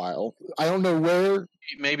for a while. I don't know where.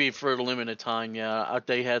 Maybe for a limited time. Yeah,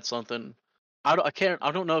 they had something. I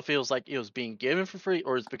don't know if it was like it was being given for free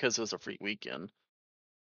or it's because it was a free weekend.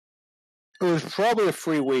 It was probably a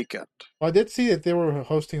free weekend. Well, I did see that they were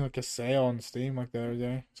hosting like a sale on Steam like the other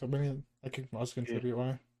day, so maybe I must contribute.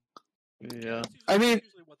 Why? Yeah. I mean- That's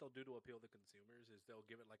usually what they'll do to appeal to consumers is they'll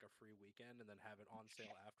give it like a free weekend and then have it on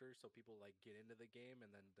sale after, so people like get into the game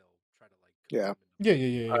and then they'll try to like. Yeah.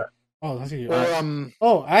 Yeah. Oh, that's good. Or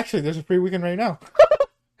Oh, actually, there's a free weekend right now.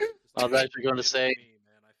 I was actually going to say.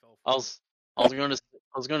 I was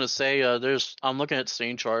going to say. I'm looking at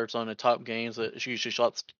Steam charts on the top games that usually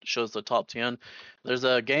shows the top 10. There's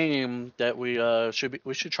a game that we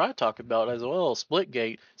should try to talk about as well.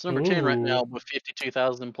 Splitgate. It's number 10 right now with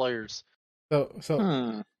 52,000 players.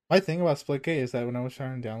 So my thing about Splitgate is that when I was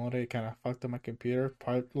trying to download it kind of fucked up my computer.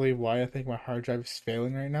 Partly why I think my hard drive is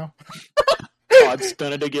failing right now. Todd's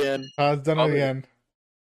done it again. It's done it again.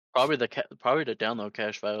 Probably the download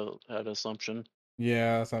cache file had assumption.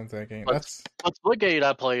 Yeah, that's what I'm thinking. But That's but Splitgate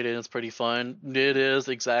I played it. It's pretty fun. It is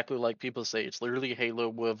exactly like people say. It's literally Halo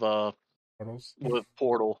with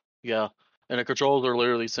Portal. Yeah, and the controls are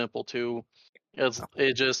literally simple too.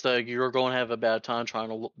 It just you're going to have a bad time trying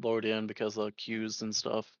to load in because of queues and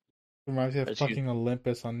stuff. reminds me of That's you, fucking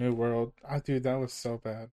Olympus on New World. Dude, that was so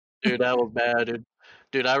bad. dude. That was bad, dude.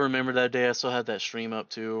 Dude, I remember that day. I still had that stream up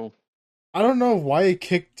too. I don't know why it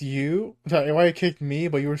kicked you, sorry, why it kicked me,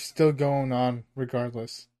 but you were still going on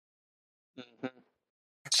regardless. Mhm.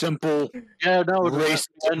 Simple Yeah, no, racism.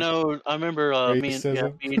 I know. I remember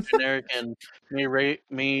Racism. me, generic, and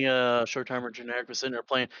short timer generic was sitting there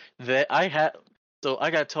playing. That I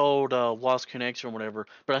got told lost connection or whatever,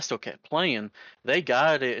 but I still kept playing. They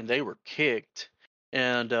got it and they were kicked,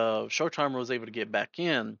 and short timer was able to get back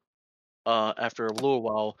in after a little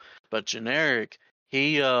while, but generic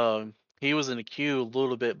he was in the queue a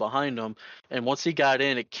little bit behind him, and once he got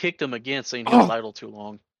in, it kicked him again, saying he was idle too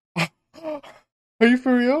long. Are you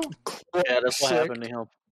for real? Yeah, that's what Sick. happened to him.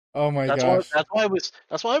 Oh my That's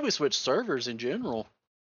gosh. why we switched servers in general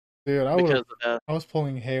Dude, because of that. I was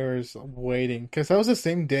pulling hairs waiting because that was the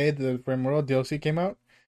same day the Rimworld DLC came out,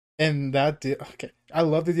 and okay, I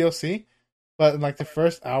love the DLC, but in like the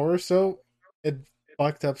first hour or so, it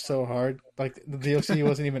fucked up so hard. Like the DLC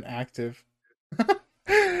wasn't even active.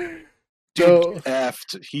 Dude, So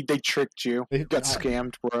effed. They tricked you. They- You got I-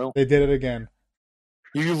 scammed, bro. they did it again.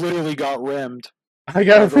 You literally got rimmed I by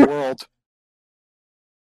got the world.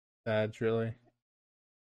 That's really.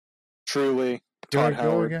 Truly. Did I Todd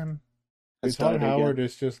go Howard. again? has Todd done it Howard again.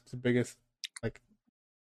 is just the biggest. Like,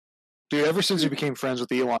 Dude, ever since he became friends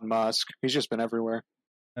with Elon Musk, he's just been everywhere.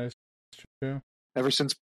 that is true. Ever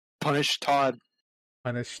since Punish Todd.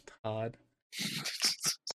 Punish Todd.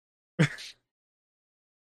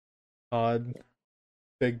 Todd.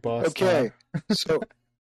 Big boss. Okay, Todd. so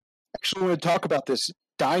actually, I want to talk about this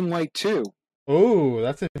Dying Light 2. Oh,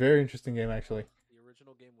 that's a very interesting game, actually. The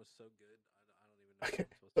original game was so good. I don't even know Okay,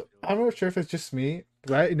 what I'm supposed to do. I'm not sure if it's just me,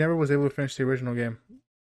 but I never was able to finish the original game.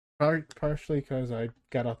 Partially because I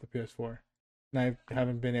got off the PS4, and I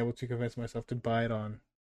haven't been able to convince myself to buy it on.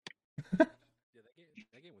 Yeah,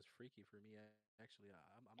 that game was freaky for me. Actually,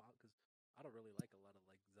 I'm out because I don't really like a lot of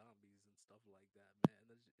like zombies and stuff like that. Man,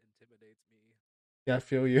 that just intimidates me. Yeah, I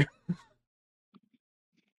feel you.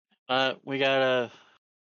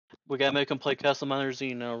 We gotta make him play Customizer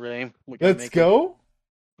Z now, Ray. We gotta Let's make go.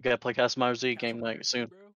 We gotta play Customizer Z game Castle night Miner Z, soon.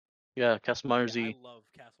 bro. Yeah, Customizer Yeah, Z. I love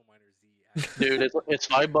Castle Miner Z. Actually. Dude, it's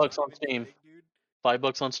 $5 I'm not on even Steam. kidding, dude.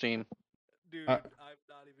 $5 on Steam. Dude, I'm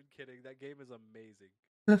not even kidding. That game is amazing.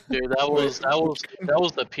 Dude, that Wait,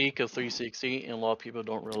 was the peak of 360, and a lot of people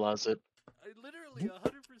don't realize it. Literally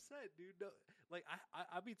 100%, dude. No, like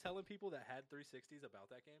I be telling people that had 360s about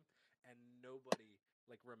that game, and nobody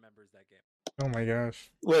like remembers that game. Oh my gosh.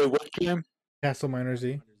 Wait, what game? Castle Miner Z.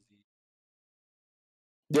 Miner Z.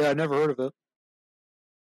 Yeah, I never heard of it.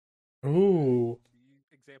 Ooh.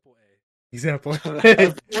 Example A. Example.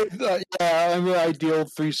 Yeah, I'm an ideal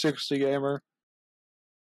 360 gamer.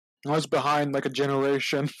 I was behind like a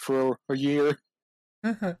generation for a year.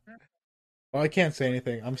 Well, I can't say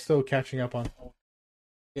anything. I'm still catching up on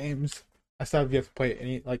games. I still have yet to play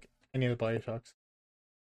any of the Bioshocks.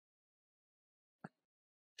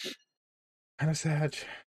 Kind of sad.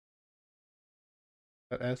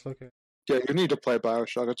 That ass look. Yeah, you need to play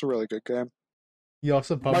Bioshock. It's a really good game. You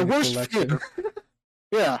also bought My me the worst collection.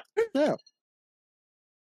 Yeah, yeah.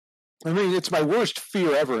 I mean, it's my worst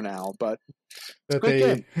fear ever now, but that good they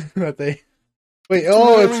game. that they. Wait,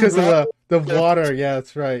 oh, it's because of literally the water. Yeah,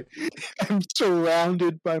 that's right. I'm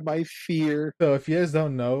surrounded by my fear. So if you guys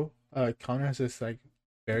don't know, Connor has this like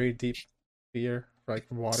very deep fear for like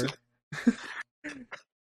water.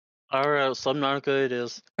 Alright, Subnautica it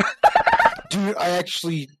is. Dude, I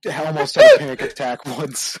actually almost had a panic attack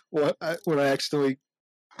once when I accidentally...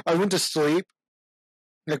 I went to sleep,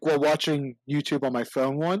 like, while watching YouTube on my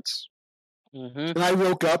phone once, Mm-hmm. and I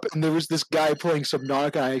woke up, and there was this guy playing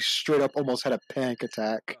Subnautica, and I straight up almost had a panic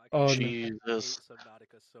attack. Oh, no. I hate Jesus.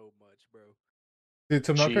 Subnautica so much, bro. Dude,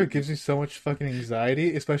 Subnautica Jeez. gives you so much fucking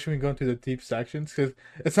anxiety, especially when you go into the deep sections, because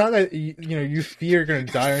it's not that you fear you're gonna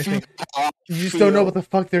die or anything. You just don't know what the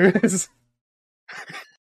fuck there is.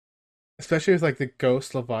 Especially with like the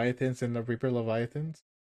ghost leviathans and the reaper leviathans.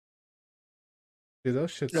 Dude,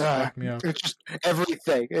 those shits fuck me up. It's just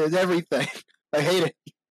everything. It's everything. I hate it.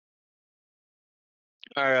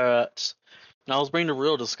 Alright. Now let's bring the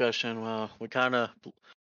real discussion. We're kind of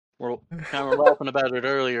laughing about it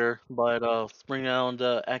earlier, but let's bring down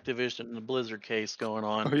the Activision and the Blizzard case going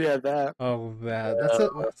on. Oh yeah, that. Oh, that's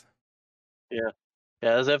it.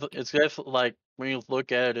 Yeah, it's definitely like when you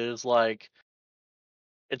look at it, it's like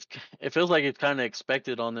it feels like it's kind of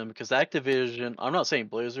expected on them because Activision. I'm not saying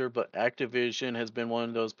Blizzard, but Activision has been one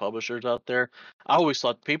of those publishers out there. I always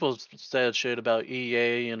thought people said shit about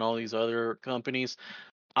EA and all these other companies.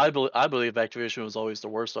 I believe Activision was always the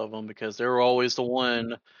worst of them because they were always the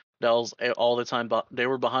one that was all the time. But they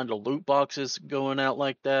were behind the loot boxes going out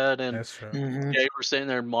like that, and That's true. Mhm. they were sitting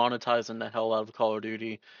there monetizing the hell out of Call of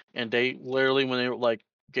Duty. And they literally, when they were like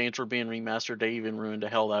games were being remastered, they even ruined the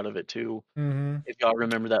hell out of it too. Mm-hmm. If y'all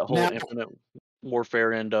remember that whole Now- Infinite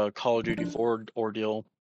Warfare and Call of Duty 4 ordeal.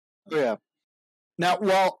 Oh, yeah. Now,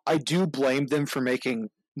 while I do blame them for making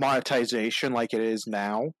monetization like it is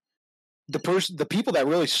now, the people that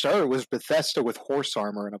really started was Bethesda with Horse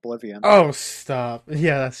Armor and Oblivion. Oh, stop.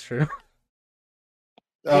 Yeah, that's true.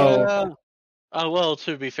 Oh, Well,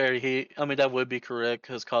 to be fair, I mean, that would be correct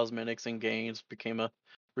because cosmetics and games became a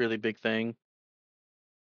really big thing.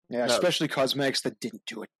 Yeah, No. especially cosmetics that didn't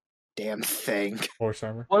do a damn thing. Horse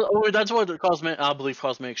Armor. Well, that's what I believe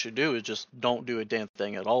cosmetics should do is just don't do a damn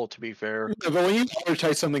thing at all. To be fair, But when you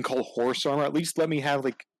advertise something called Horse Armor, at least let me have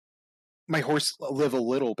like my horse live a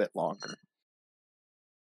little bit longer.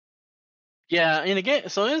 yeah, and again,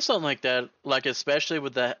 so in something like that, like especially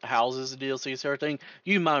with the houses, DLCs, everything,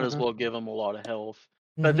 you might as Mhm. well give them a lot of health.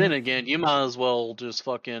 But then again, you might as well just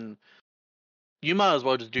do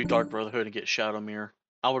Dark Brotherhood and get Shadowmere.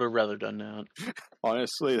 I would have rather done that.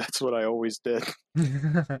 Honestly, that's what I always did.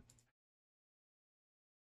 Mm-hmm.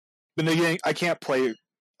 But again, I can't play.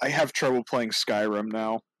 I have trouble playing Skyrim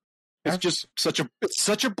now. It's I've- just such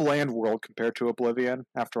a bland world compared to Oblivion.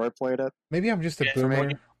 After I played it, Maybe I'm just a Yeah, from what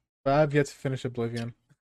boomer, but I've yet to finish Oblivion.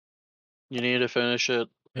 You need to finish it.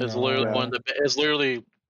 It's No, literally yeah. one of the. It's literally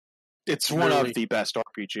it's one Really? of the best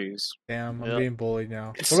RPGs. Damn, I'm Yeah. being bullied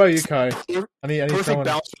now. It's What about you, Kai? per- I need Perfect someone.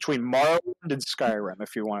 balance between Morrowind and Skyrim,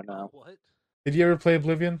 if you want to know. What? Did you ever play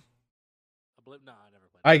Oblivion? Nah, I never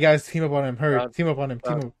played. Alright, guys, team up on him. Hurry, God. team up on him.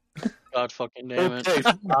 Team God. up. God fucking damn it. Okay,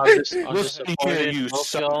 I'm listen here, disappointed. you Both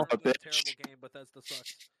son y'all. of a It's a bitch. terrible game. Bethesda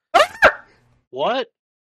sucks. What?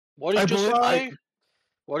 What I did you believe- say?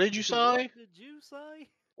 What did you say? What did you say?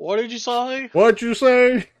 What did you say? What'd you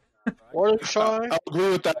say? What did you say? I'll agree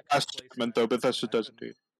with that I last couldn't play statement, though. Skyrim, Bethesda man. I does couldn't-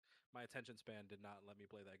 indeed. My attention span did not let me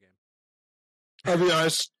play that game. I'll be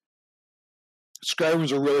honest.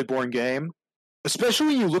 Skyrim's a really boring game, especially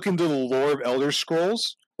when you look into the lore of Elder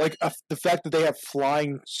Scrolls. Like the fact that they have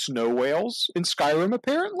flying snow whales in Skyrim,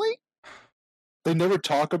 apparently they never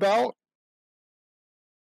talk about.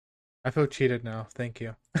 I feel cheated now. Thank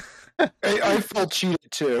you. I felt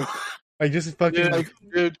cheated too. I just fucking.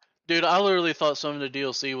 Dude, I literally thought some of the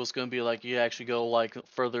DLC was going to be like you actually go like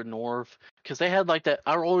further north because they had like that.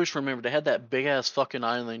 I always remember they had that big ass fucking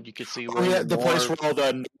island you could see. Oh yeah, the place north. where all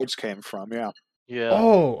the Nords came from. Yeah. Yeah.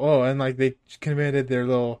 Oh, and like they committed their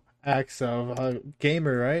little acts of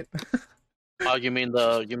gamer, right? Oh, you mean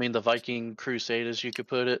the Viking Crusaders? You could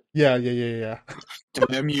put it. Yeah, yeah.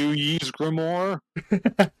 Damn you, Yeez Grimoire.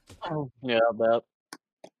 Yeah, I bet.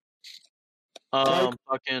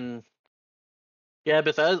 Fucking. Yeah,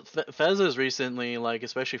 Bethesda's recently, like,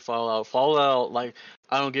 especially Fallout, like,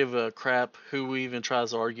 I don't give a crap who even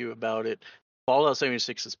tries to argue about it. Fallout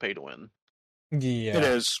 76 is pay to win. Yeah. It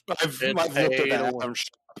is. I've It's looked at paid that. to win.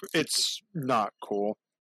 It's not cool.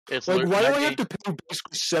 It's Like, why do I that have to pay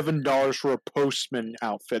basically $7 for a postman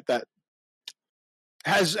outfit that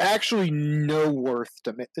has actually no worth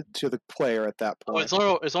to the player at that Oh, point? it's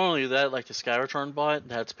not only that, like the Skyreturn bot,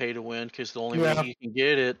 that's pay to win because the only way Yeah. you can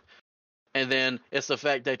get it. And then it's the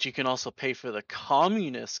fact that you can also pay for the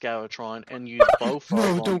communist Skytron and use both No,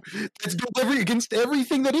 of them. don't. That's against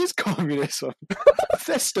everything that is communism.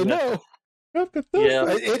 Bethesda, Yeah. no. Yeah.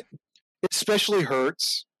 It especially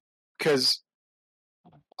hurts because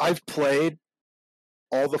I've played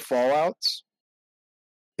all the Fallouts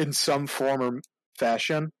in some form or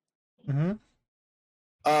fashion. Mm-hmm.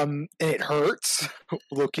 And it hurts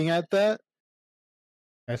looking at that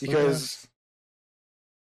because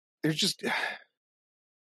there's just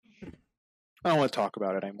I don't want to talk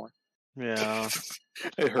about it anymore. Yeah.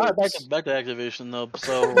 It All right, hurts. back to Activision though.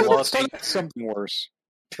 So a Well, lot let's of talk people, about something worse.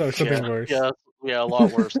 So something worse. yeah, a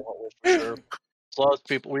lot worse for sure. So a lot of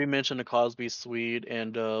people. We mentioned the Cosby Suite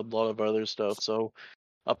and a lot of other stuff. So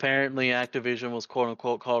apparently, Activision was quote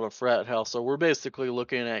unquote called a frat house. So we're basically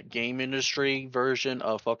looking at game industry version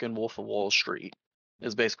of fucking Wolf of Wall Street.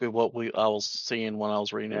 Is basically what I was seeing when I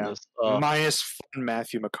was reading Yeah. this. Minus fun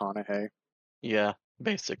Matthew McConaughey. Yeah,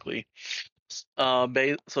 basically. So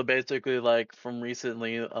basically, like from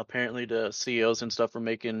recently, apparently the CEOs and stuff were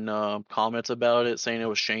making comments about it, saying it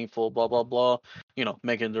was shameful, blah blah blah. You know,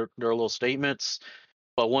 making their little statements.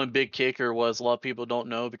 But one big kicker was a lot of people don't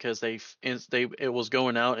know because it was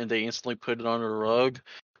going out and they instantly put it under the rug.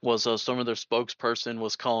 Was some of their spokesperson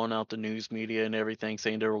was calling out the news media and everything,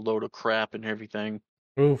 saying they're a load of crap and everything.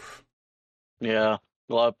 Oof. Yeah,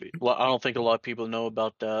 I don't think a lot of people know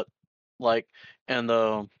about that. Like, and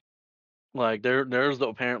like there's the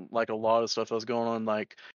apparent like a lot of stuff that was going on.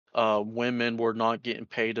 Like, women were not getting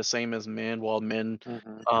paid the same as men, while men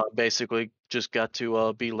basically just got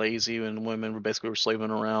to be lazy, and women were slaving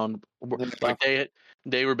around. Like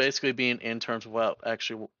they were basically being interns without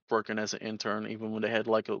actually working as an intern, even when they had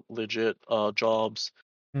like a legit jobs.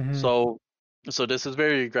 Mm-hmm. So this is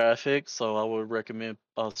very graphic. So I would recommend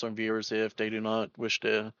some viewers, if they do not wish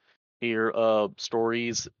to hear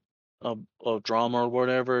stories of drama or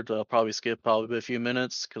whatever, to probably skip probably a few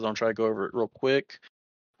minutes because I'm trying to go over it real quick.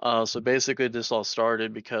 So basically, this all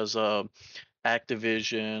started because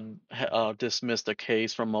Activision dismissed a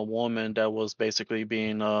case from a woman that was basically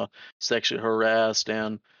being sexually harassed,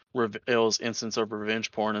 and it was instance of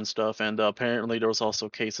revenge porn and stuff. And apparently, there was also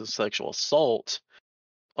cases of sexual assault.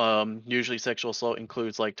 Usually, sexual assault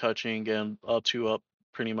includes like touching and up to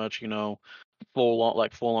pretty much full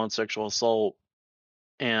on sexual assault.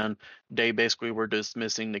 And they basically were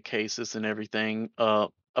dismissing the cases and everything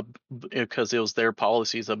because it was their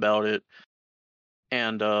policies about it.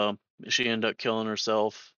 And she ended up killing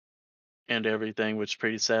herself and everything, which is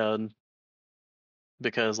pretty sad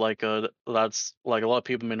because that's like a lot of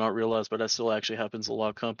people may not realize, but that still actually happens in a lot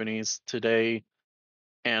of companies today.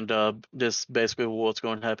 And this basically what's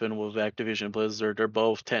going to happen with Activision Blizzard. They're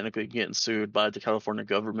both technically getting sued by the California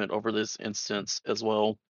government over this instance as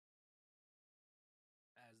well.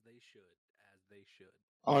 As they should. As they should.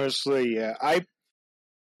 Honestly, yeah.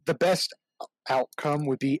 The best outcome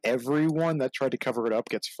would be everyone that tried to cover it up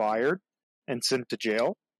gets fired and sent to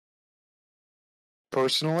jail.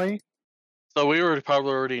 Personally. So we were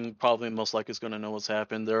probably most likely is going to know what's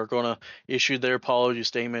happened. They're going to issue their apology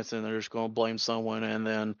statements, and they're just going to blame someone, and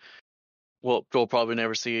then we'll probably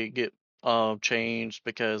never see it get changed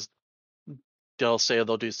because they'll say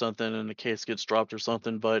they'll do something and the case gets dropped or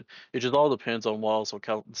something. But it just all depends on what also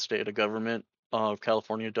the state of government of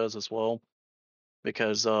California does as well.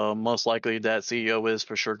 Because most likely that CEO is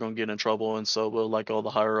for sure going to get in trouble, and so will like all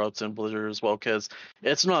the higher ups in Blizzard as well. Because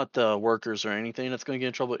it's not the workers or anything that's going to get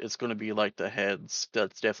in trouble; it's going to be like the heads.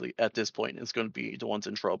 That's definitely at this point it's going to be the ones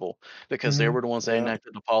in trouble because they were the ones that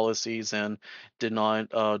enacted the policies and did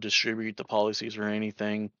not distribute the policies or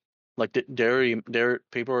anything. Like Dairy,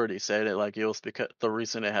 people already said it. Like it was because the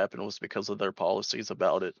reason it happened was because of their policies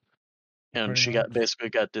about it. And she basically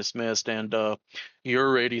got dismissed, and you're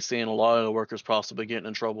already seeing a lot of the workers possibly getting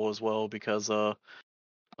in trouble as well because of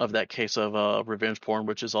that case of revenge porn,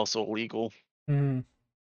 which is also illegal. Mm-hmm.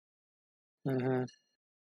 Mm-hmm.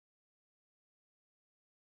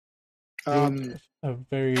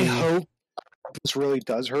 I hope this really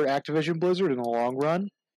does hurt Activision Blizzard in the long run,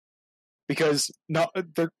 because not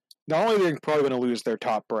only they're probably going to lose their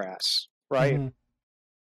top brass, right? Mm-hmm.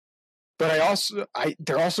 But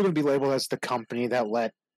they're also going to be labeled as the company that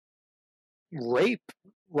let rape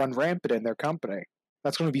run rampant in their company.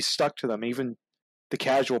 That's going to be stuck to them. Even the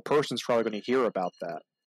casual person's probably going to hear about that.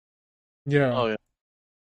 Yeah. Oh yeah.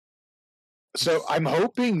 So I'm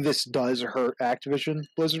hoping this does hurt Activision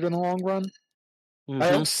Blizzard in the long run. Mm-hmm.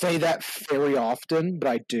 I don't say that very often, but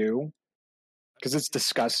I do, because it's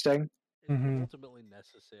disgusting. Mm-hmm. It's ultimately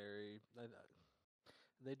necessary.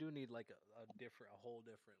 They do need like a whole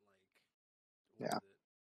different like. Yeah. Where they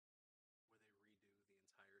redo the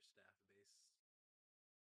entire staff base.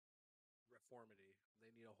 Reformity. They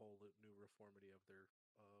need a whole new reformity of their.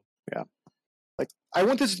 Yeah. Like, I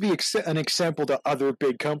want this to be an example to other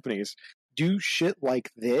big companies. Do shit like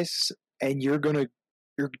this, and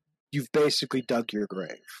you've basically dug your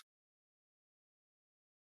grave.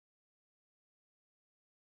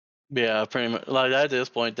 Yeah, pretty much. Like at this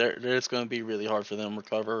point, it's going to be really hard for them to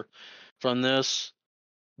recover from this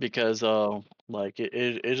because like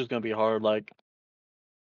it's just going to be hard. Like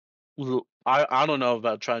I don't know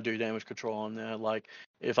about trying to do damage control on that. Like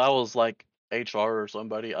if I was like HR or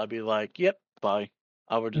somebody, I'd be like, "Yep, bye."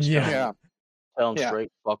 I would just tell them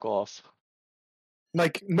straight, fuck off.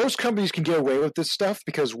 Like, most companies can get away with this stuff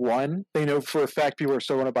because, one, they know for a fact people are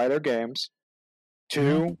still going to buy their games.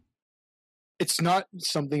 Two, it's not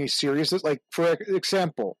something as serious as, like, for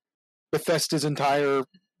example, Bethesda's their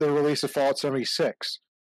release of Fallout 76.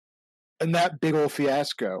 And that big old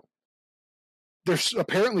fiasco. They're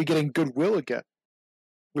apparently getting goodwill again,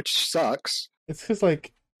 which sucks. It's because,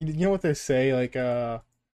 like, you know what they say, like,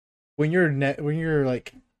 when you want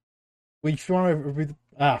to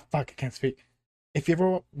I can't speak. if you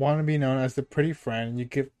ever want to be known as the pretty friend,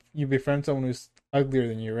 you befriend someone who's uglier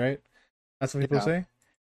than you, right? That's what people Yeah. say.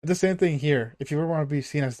 The same thing here. If you ever want to be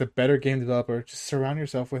seen as the better game developer, just surround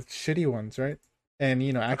yourself with shitty ones, right? And Oh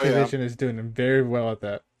yeah. Activision is doing very well at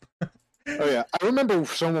that. Oh yeah. I remember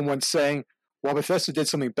someone once saying, "Well, Bethesda did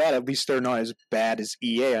something bad. At least they're not as bad as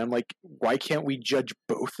EA." I'm like, why can't we judge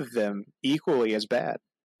both of them equally as bad?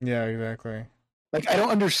 Yeah, exactly. Like, I don't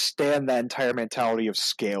understand that entire mentality of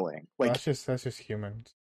scaling. Like, That's just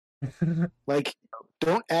humans. like,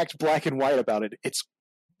 don't act black and white about it. It's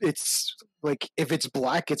like, if it's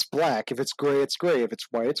black, it's black. If it's gray, it's gray. If it's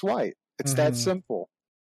white, it's white. It's that Mhm. simple.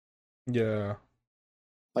 Yeah.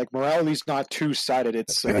 Like, morality's not two-sided.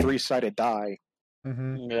 It's a three-sided die.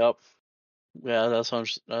 Hmm. Yep. Yeah,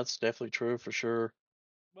 that's definitely true for sure.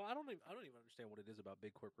 Well, I don't even understand what it is about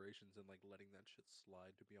big corporations and like letting that shit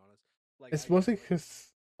slide. To be honest, like It's I mostly like, because,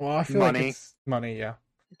 well, I feel like Money. it's money. Yeah.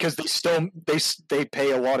 Because they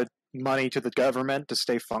pay a lot of money to the government to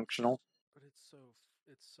stay functional. but it's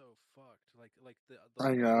so fucked. Like the I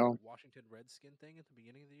whole know. Washington Redskin thing at the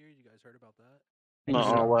beginning of the year. You guys heard about that?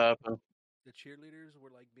 No, No. what happened? The cheerleaders were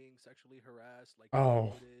like being sexually harassed, like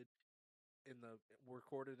Oh.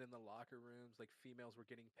 recorded in the locker rooms. Like females were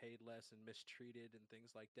getting paid less and mistreated and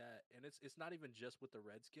things like that. And it's not even just with the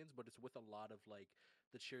Redskins, but it's with a lot of like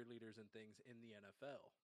the cheerleaders and things in the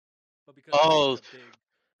NFL. But because it's Oh, such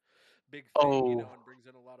a big thing, oh, and brings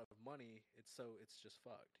in a lot of money, it's just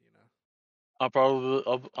fucked.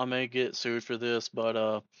 I may get sued for this,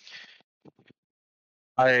 but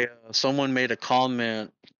I someone made a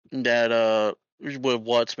comment that with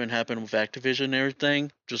what's been happening with Activision and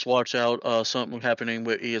everything, just watch out something happening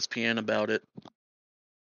with ESPN about it.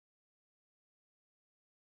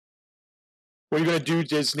 What are you gonna do,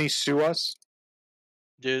 Disney? Sue us?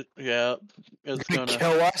 Dude, yeah, You're it's gonna gonna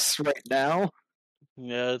kill us right now?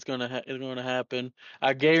 it's gonna happen.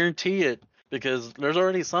 I guarantee it because there's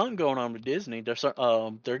already something going on with Disney. They're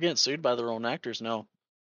getting sued by their own actors now.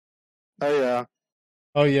 Oh yeah.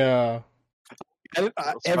 Oh yeah. That's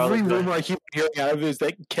Every probably rumor I keep hearing out of it is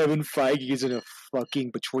that Kevin Feige is in a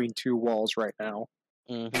fucking between two walls right now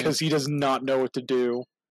hmm because he does not know what to do.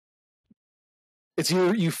 It's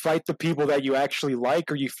either you fight the people that you actually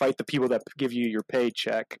like, or you fight the people that give you your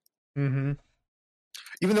paycheck. Mm-hmm.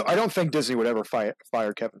 Even though I don't think Disney would ever fire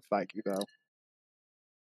Kevin Feige, though,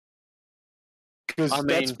 because I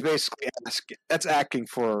that's mean, basically that's acting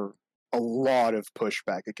for a lot of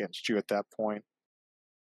pushback against you at that point.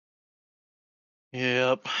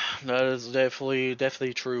 yep, that is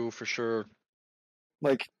definitely true for sure.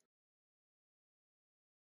 Like,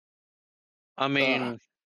 I mean,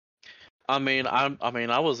 I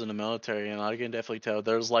was in the military, and I can definitely tell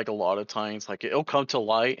there's like a lot of times like it'll come to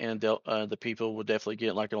light, and the people will definitely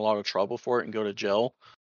get like in a lot of trouble for it and go to jail.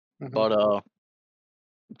 mhm. But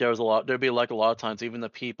there'd be like a lot of times even the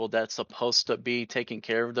people that's supposed to be taking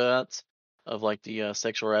care of that, of like the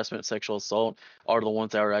sexual harassment, sexual assault, are the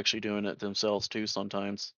ones that are actually doing it themselves too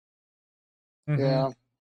sometimes. Mm-hmm. Yeah,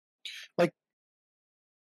 like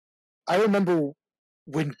I remember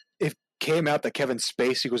when it came out that Kevin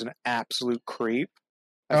Spacey was an absolute creep.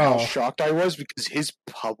 Like how Oh. shocked I was because his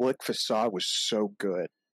public facade was so good.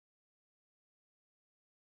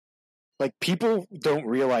 Like, people don't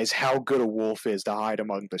realize how good a wolf is to hide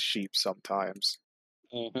among the sheep sometimes.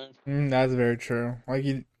 That's very true. Like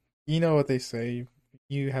you know what they say.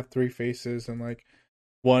 You have three faces, and like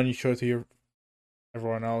one you show to your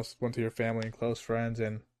everyone else, one to your family and close friends,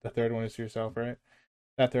 and the third one is to yourself, right?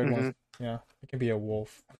 That third one, yeah, it can be a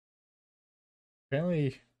wolf.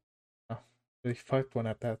 Apparently, oh, they fucked one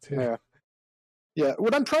at that too. Yeah. Yeah,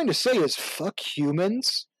 what I'm trying to say is fuck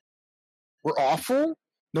humans. We're awful.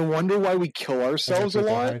 No wonder why we kill ourselves a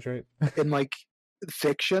lot Hydrate. in, like,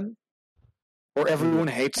 fiction. Or everyone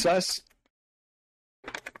hates us.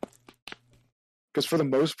 Because for the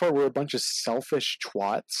most part, we're a bunch of selfish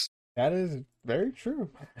twats. That is very true,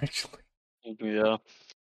 actually. Yeah.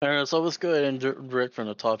 Alright, so let's go ahead and direct from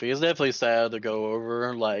the topic. It's definitely sad to go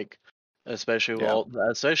over, like, especially Yeah.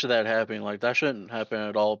 especially that happening. Like, that shouldn't happen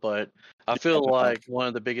at all. But I feel no. like one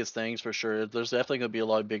of the biggest things for sure, there's definitely gonna be a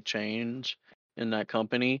lot of big change in that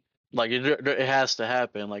company. Like, it has to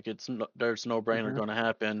happen. Like, there's no brainer Mhm. gonna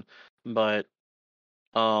happen. But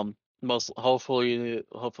most hopefully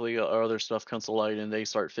other stuff comes to light and they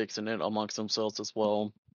start fixing it amongst themselves as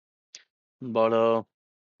well. But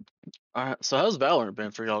alright, so how's Valorant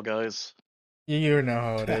been for y'all guys? You know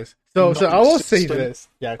how it is. So I will say this.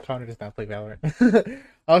 Yeah, Connor does not play Valorant.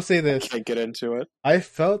 I'll say this. Can't get into it. I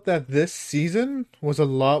felt that this season was a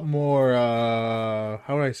lot more how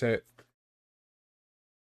would I say it?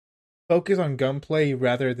 Focus on gunplay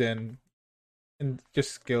rather than and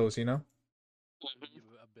just skills, you know.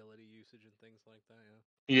 Ability usage and things like that.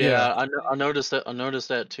 Yeah, Yeah. I noticed that. I noticed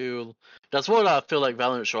that too. That's what I feel like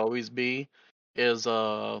Valorant should always be. Is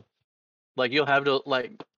like you'll have to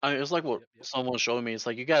it's like what Yep. someone showed me. It's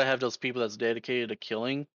like you gotta have those people that's dedicated to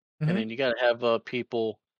killing, and Mhm. then you gotta have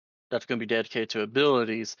people that's gonna be dedicated to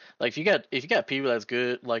abilities. Like if you got people that's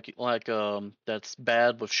good, that's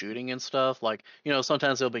bad with shooting and stuff. Like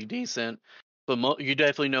sometimes they'll be decent, but you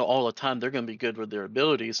definitely know all the time they're gonna be good with their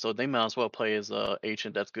abilities. So they might as well play as a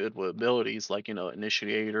agent that's good with abilities, like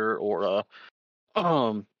initiator or a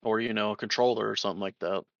controller or something like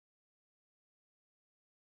that.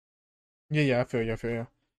 Yeah, I feel you. I feel you.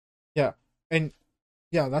 Yeah, and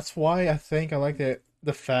yeah, that's why I think I like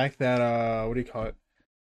the fact that what do you call it?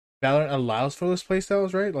 Valorant allows for those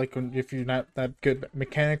playstyles, right? Like if you're not that good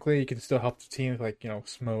mechanically, you can still help the team, with, like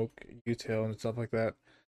smoke, util, and stuff like that.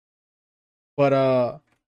 But I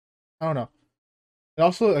don't know. It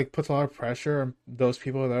also like puts a lot of pressure on those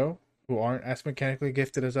people though who aren't as mechanically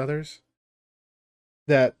gifted as others.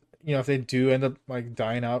 That if they do end up like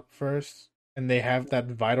dying out first, and they have that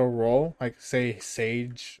vital role, like say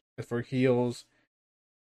Sage for heals,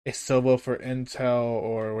 a Silva for intel,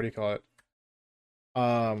 or what do you call it?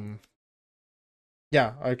 Um,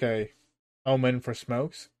 yeah, okay, Omen for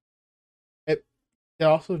smokes. It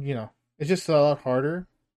also it's just a lot harder,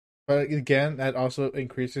 but again that also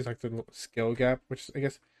increases like the skill gap, which I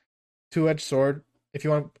guess two-edged sword. If you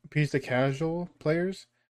want to appease the casual players,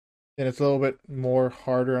 then it's a little bit more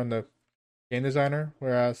harder on the game designer,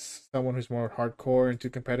 whereas someone who's more hardcore into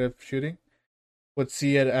competitive shooting would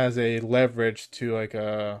see it as a leverage to like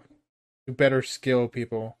to better skill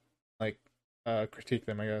people, like critique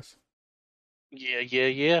them, I guess.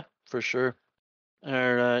 Yeah, for sure. All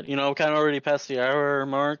right, kind of already past the hour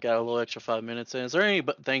mark. Got a little extra 5 minutes in. Is there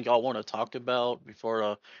anything y'all want to talk about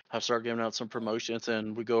before I start giving out some promotions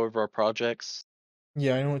and we go over our projects?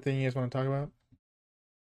 Yeah, any thing you guys want to talk about?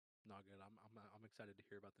 Not good. I'm excited to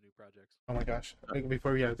hear about the new projects. Oh my gosh!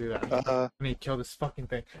 Before we gotta do that, I need to kill this fucking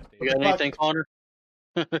thing. You got anything, Connor?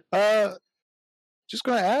 Just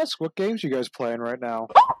gonna ask, what games you guys playing right now?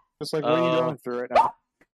 Just like, what are you going through right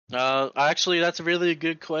now? Actually, that's a really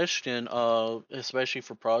good question. Especially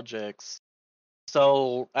for projects.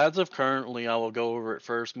 So as of currently, I will go over it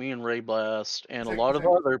first. Me and Ray Blast and a lot of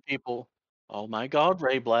other people. Oh my God,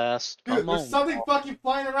 Ray Blast! Come on. There's something fucking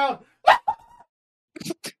flying around.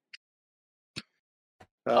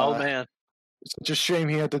 Oh man. It's such a shame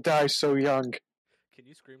he had to die so young. Can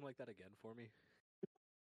you scream like that again for me?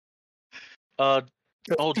 Dark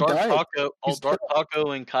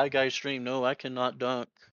Taco and Kai Guy stream. No, I cannot dunk.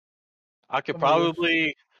 I could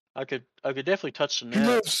I could definitely touch the He net.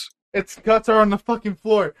 lives. Its guts are on the fucking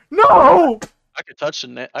floor. No! I could touch the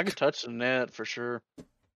net. I could touch the net for sure.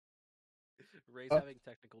 Ray's having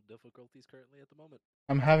technical difficulties currently at the moment.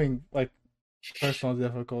 I'm having like personal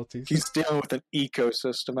difficulties. He's dealing with an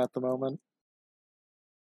ecosystem at the moment.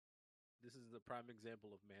 This is the prime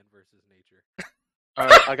example of man versus nature.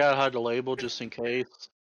 Alright, I gotta hide the label just in case.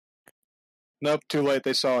 Nope, too late.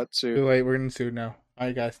 They saw it soon. Too late. We're gonna sue now.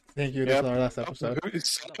 Alright, guys. Thank you. This is our last episode.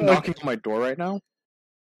 It's knocking on my door right now.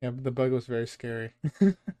 Yeah, but the bug was very scary.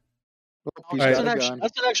 That's an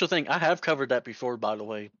actual thing. I have covered that before, by the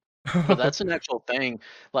way. But that's an actual thing.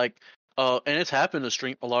 Like, and it's happened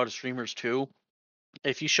to a lot of streamers too.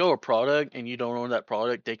 If you show a product and you don't own that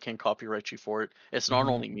product, they can copyright you for it. It's not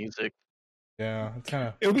only music. Yeah, it's kind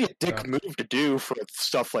of. It would be a dick move to do for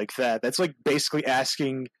stuff like that. That's like basically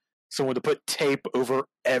asking someone to put tape over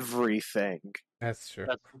everything. That's true.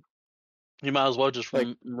 You might as well just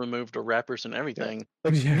remove the rappers and everything.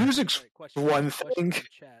 Like music's question one in thing.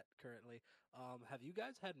 Chat currently. Have you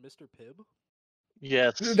guys had Mr. Pibb?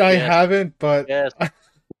 Yes. I haven't, but yes.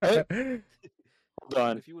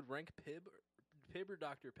 Done. If you would rank Pibb or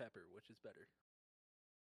Dr. Pepper, which is better?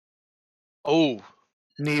 Oh,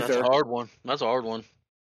 neither. That's a hard one. That's a hard one.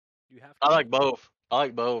 You have. I like both. I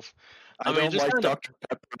mean, don't like Dr.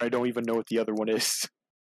 Pepper. I don't even know what the other one is.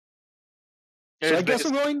 So I guess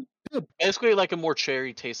I'm going. Basically, like a more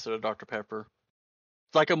cherry taste of Dr. Pepper.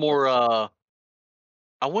 It's like a more I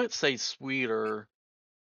wouldn't say sweeter.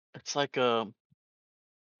 It's like you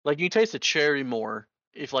taste the cherry more.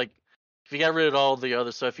 If you got rid of all the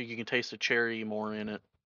other stuff, you can taste the cherry more in it.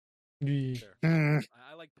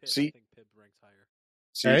 I like Pibb. See, I think Pibb ranks higher.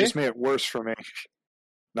 See, you just made it worse for me.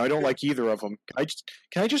 No, I don't like either of them. Can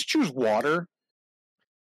I just choose water?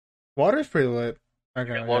 Water's pretty lit. I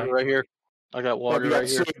got water right here. I got water right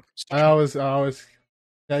here. I always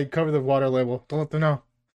you cover the water label. Don't let them know.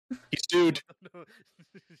 He's dude.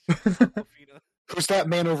 Who's that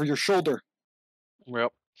man over your shoulder?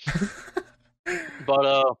 Yep. But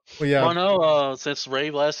Well, yeah, well, no, since Ray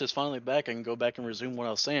Blast is finally back, I can go back and resume what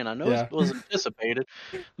I was saying. I know it yeah. was anticipated,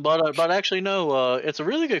 but actually no. It's a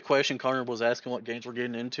really good question. Connor was asking what games we're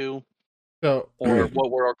getting into So, or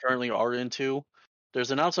what we're currently are into.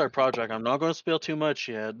 There's an outside project. I'm not going to spill too much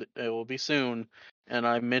yet. It will be soon, and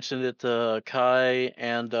I mentioned it to Kai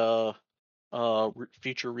and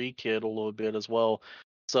Future Rekid a little bit as well.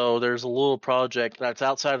 So there's a little project that's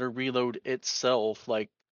outside of Reload itself. Like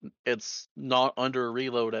it's not under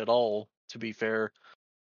Reload at all, to be fair.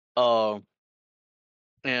 Uh,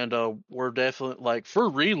 and we're definitely like for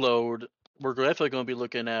Reload, we're definitely going to be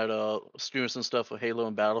looking at doing some stuff with Halo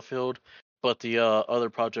and Battlefield. But the other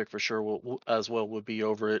project for sure will as well would be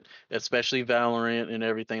over it, especially Valorant and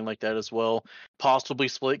everything like that as well. Possibly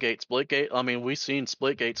Splitgate. Splitgate. I mean, we've seen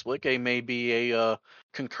Splitgate. Splitgate may be a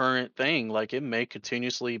concurrent thing. Like it may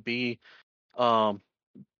continuously be um,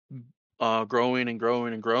 growing and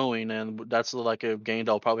growing and growing, and that's like a game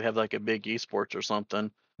that'll probably have like a big esports or something.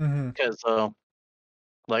 mhm. Because I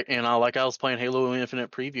was playing Halo Infinite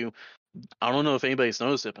preview. I don't know if anybody's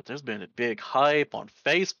noticed it, but there's been a big hype on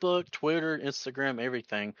Facebook, Twitter, Instagram,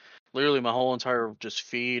 everything. Literally, my whole entire just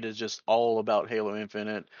feed is just all about Halo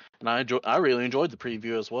Infinite, and I really enjoyed the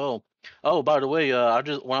preview as well. Oh, by the way, when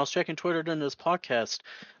I was checking Twitter during this podcast,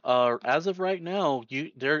 as of right now,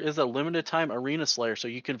 there is a limited time Arena Slayer, so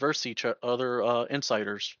you can verse each other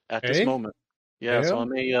insiders at this Hey, moment. Yeah, so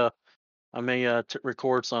yeah. I may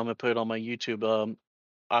record some and put it on my YouTube.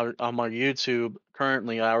 On my YouTube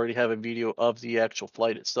currently, I already have a video of the actual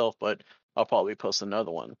flight itself, but I'll probably post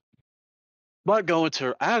another one. But going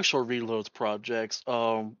to actual reloads projects,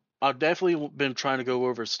 I've definitely been trying to go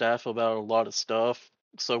over staff about a lot of stuff.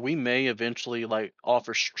 So we may eventually like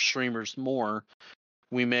offer streamers more.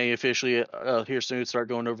 We may officially here soon start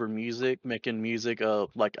going over music, making music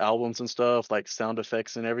like albums and stuff, like sound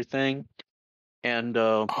effects and everything. And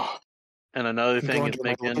another I'm thing going is to my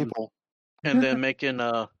making label. and then making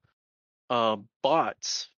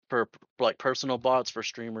bots for like personal bots for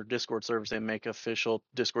streamer Discord servers. They make official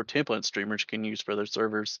Discord template streamers can use for their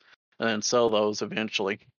servers and then sell those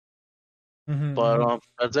eventually. Mhm, But mhm.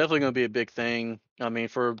 that's definitely going to be a big thing. I mean,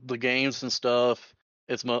 for the games and stuff,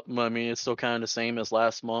 I mean, it's still kind of the same as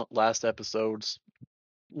last episodes.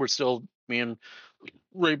 We're still, me and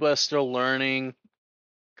Ray Blast still learning,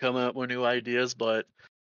 coming up with new ideas, but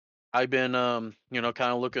I've been, kind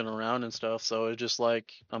of looking around and stuff. So it's just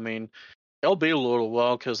like, I mean, it'll be a little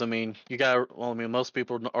while because I mean, well, I mean, most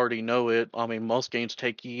people already know it. I mean, most games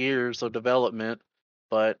take years of development,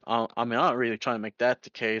 but I mean, I'm not really trying to make that the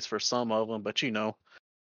case for some of them. But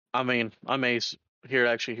I mean, I may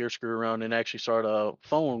here screw around and actually start a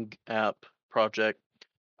phone app project.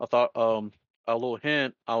 I thought a little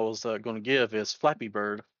hint I was going to give is Flappy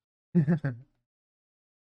Bird.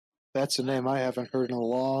 That's a name I haven't heard in a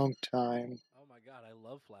long time. Oh my god, I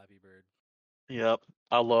love Flappy Bird. Yep,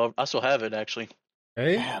 I still have it actually.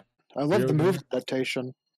 Hey, Man, I love video the movie game.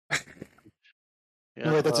 adaptation. No,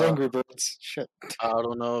 Yeah, wait, that's Angry Birds. Shit. I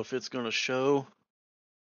don't know if it's going to show.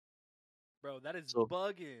 Bro, that is So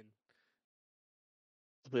bugging.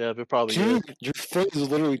 yeah, it probably is. Dude, your face is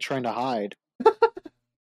literally trying to hide.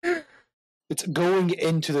 It's going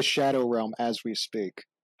into the shadow realm as we speak.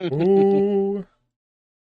 Ooh.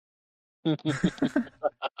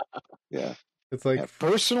 Yeah. It's like, Yeah.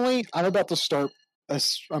 Personally, I'm about to start.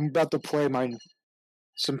 I'm about to play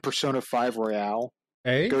some Persona 5 Royale.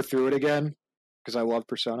 hey, Go through it again because I love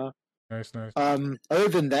Persona. nice, nice. Other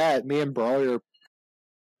than that, me and Brawley are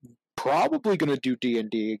probably gonna do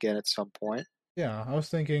D&D again at some point. Yeah, I was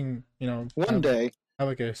thinking, One day. have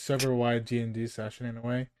like a server-wide D&D session in a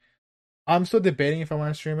way. I'm still debating if I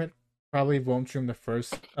want to stream it. Probably won't stream the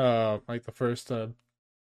first,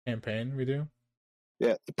 campaign we do.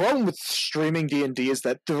 Yeah, the problem with streaming D&D is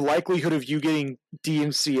that the likelihood of you getting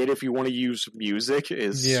DMCA'd if you want to use music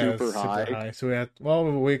is Yeah, it's super super high. high. So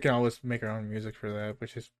we can always make our own music for that,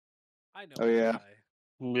 which is I know Oh, a yeah. guy.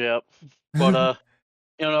 Yep. But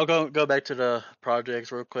I'll go back to the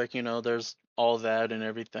projects real quick. There's all that and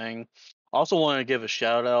everything. I also want to give a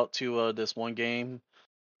shout out to this one game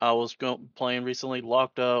I was playing recently,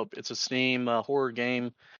 Locked Up. It's a Steam horror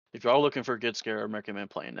game. If y'all looking for a good scare, I recommend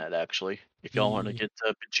playing that. Actually, if y'all want to get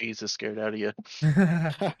the bejesus scared out of you.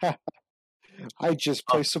 I just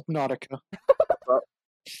play Subnautica.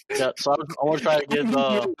 Yeah. So I want to try to give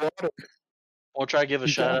Water. I want to try to give a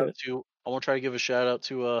You shout got out it. to I want to try to give a shout out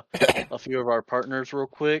to a few of our partners real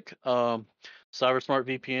quick. CyberSmart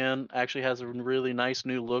VPN actually has a really nice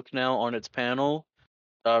new look now on its panel.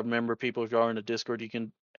 Remember, people, if you are in the Discord, you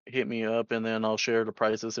can hit me up, and then I'll share the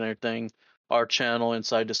prices and everything. Our channel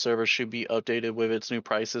inside the server should be updated with its new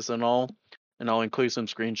prices and all. and I'll include some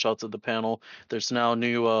screenshots of the panel. There's now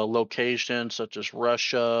new locations such as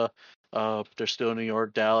Russia. There's still New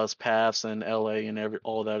York, Dallas, paths, and LA, and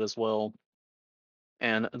all that as well.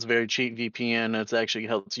 And it's very cheap VPN. It actually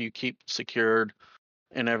helps you keep secured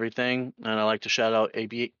and everything. And I like to shout out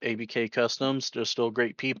ABK Customs. They're still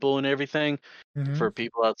great people and everything. Mhm. For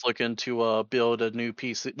people that's looking to build a new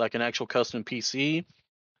PC, like an actual custom PC.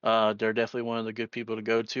 They're definitely one of the good people to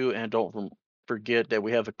go to. And don't forget that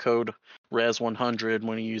we have a code RES100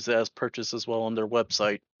 when you use that as purchase as well on their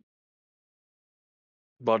website.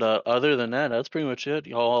 But other than that, that's pretty much it.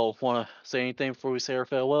 Y'all want to say anything before we say our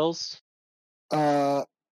farewells?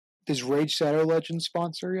 Is Raid Shadow Legends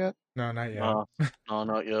sponsor yet? No, not yet. No,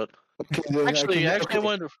 not yet. Okay, then Actually, I okay.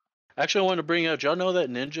 wanted to bring up. Y'all know that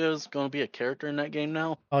Ninja is going to be a character in that game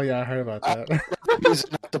now? Oh yeah, I heard about that. Reason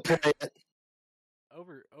not to play it.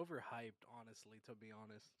 Overhyped, honestly. To be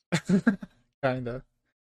honest, Kinda.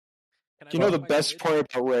 Can I You know plug the my best Twitch? part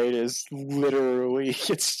about Raid is literally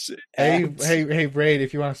it's Hey, ads. hey, Braid!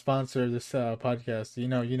 If you want to sponsor this podcast, you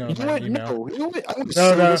know You know my what? email. No, you know what? I'm gonna No,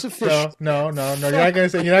 say no, this officially. no. You're not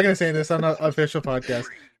gonna say this on the official podcast.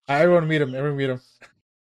 Everyone meet him. Everyone meet him.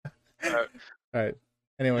 Alright. All right.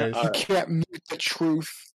 Anyways, You can't mute the truth.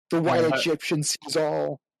 The white Alright. Egyptian sees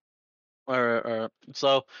all. All right.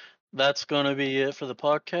 So that's going to be it for the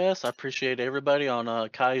podcast. I appreciate everybody on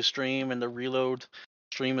Kai's stream and the Reload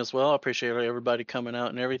stream as well. I appreciate everybody coming out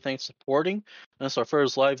and everything, supporting. That's our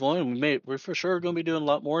first live one. We're for sure going to be doing a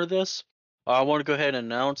lot more of this. I want to go ahead and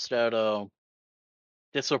announce that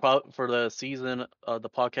this will probably, for the season, the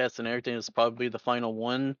podcast and everything, is probably the final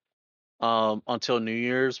one. Until New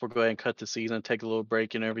Year's, we'll go ahead and cut the season, take a little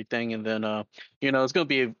break and everything, and then it's gonna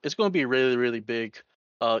be really, really big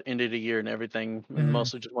end of the year and everything. And Mhm.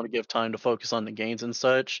 mostly just want to give time to focus on the games and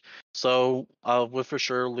such. So we'll for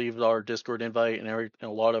sure leave our Discord invite and a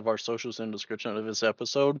lot of our socials in the description of this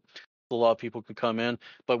episode. A lot of people can come in,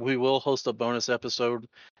 but we will host a bonus episode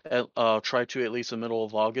at try to at least the middle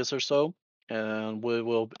of August or so, and we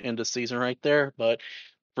will end the season right there. But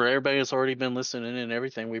for everybody that's already been listening and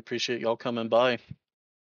everything, we appreciate y'all coming by.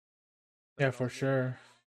 yeah, Right for on, sure.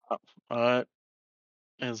 Alright.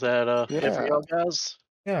 Is that it for Yeah. y'all guys?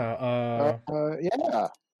 Yeah.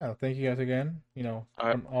 Yeah. Thank you guys again. Alright.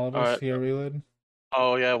 From all of us Alright. here at Reload.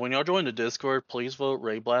 Oh yeah, when y'all join the Discord, please vote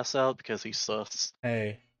Ray Blast out because he sucks.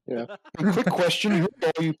 Hey. Yeah. Quick question: who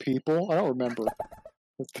are all you people? I don't remember.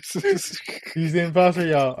 He's the imposter,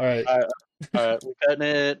 y'all. All right. Alright, we're cutting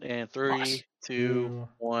it in 3, 2,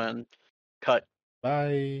 1, cut.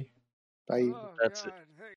 Bye. Bye. Oh, That's it. God.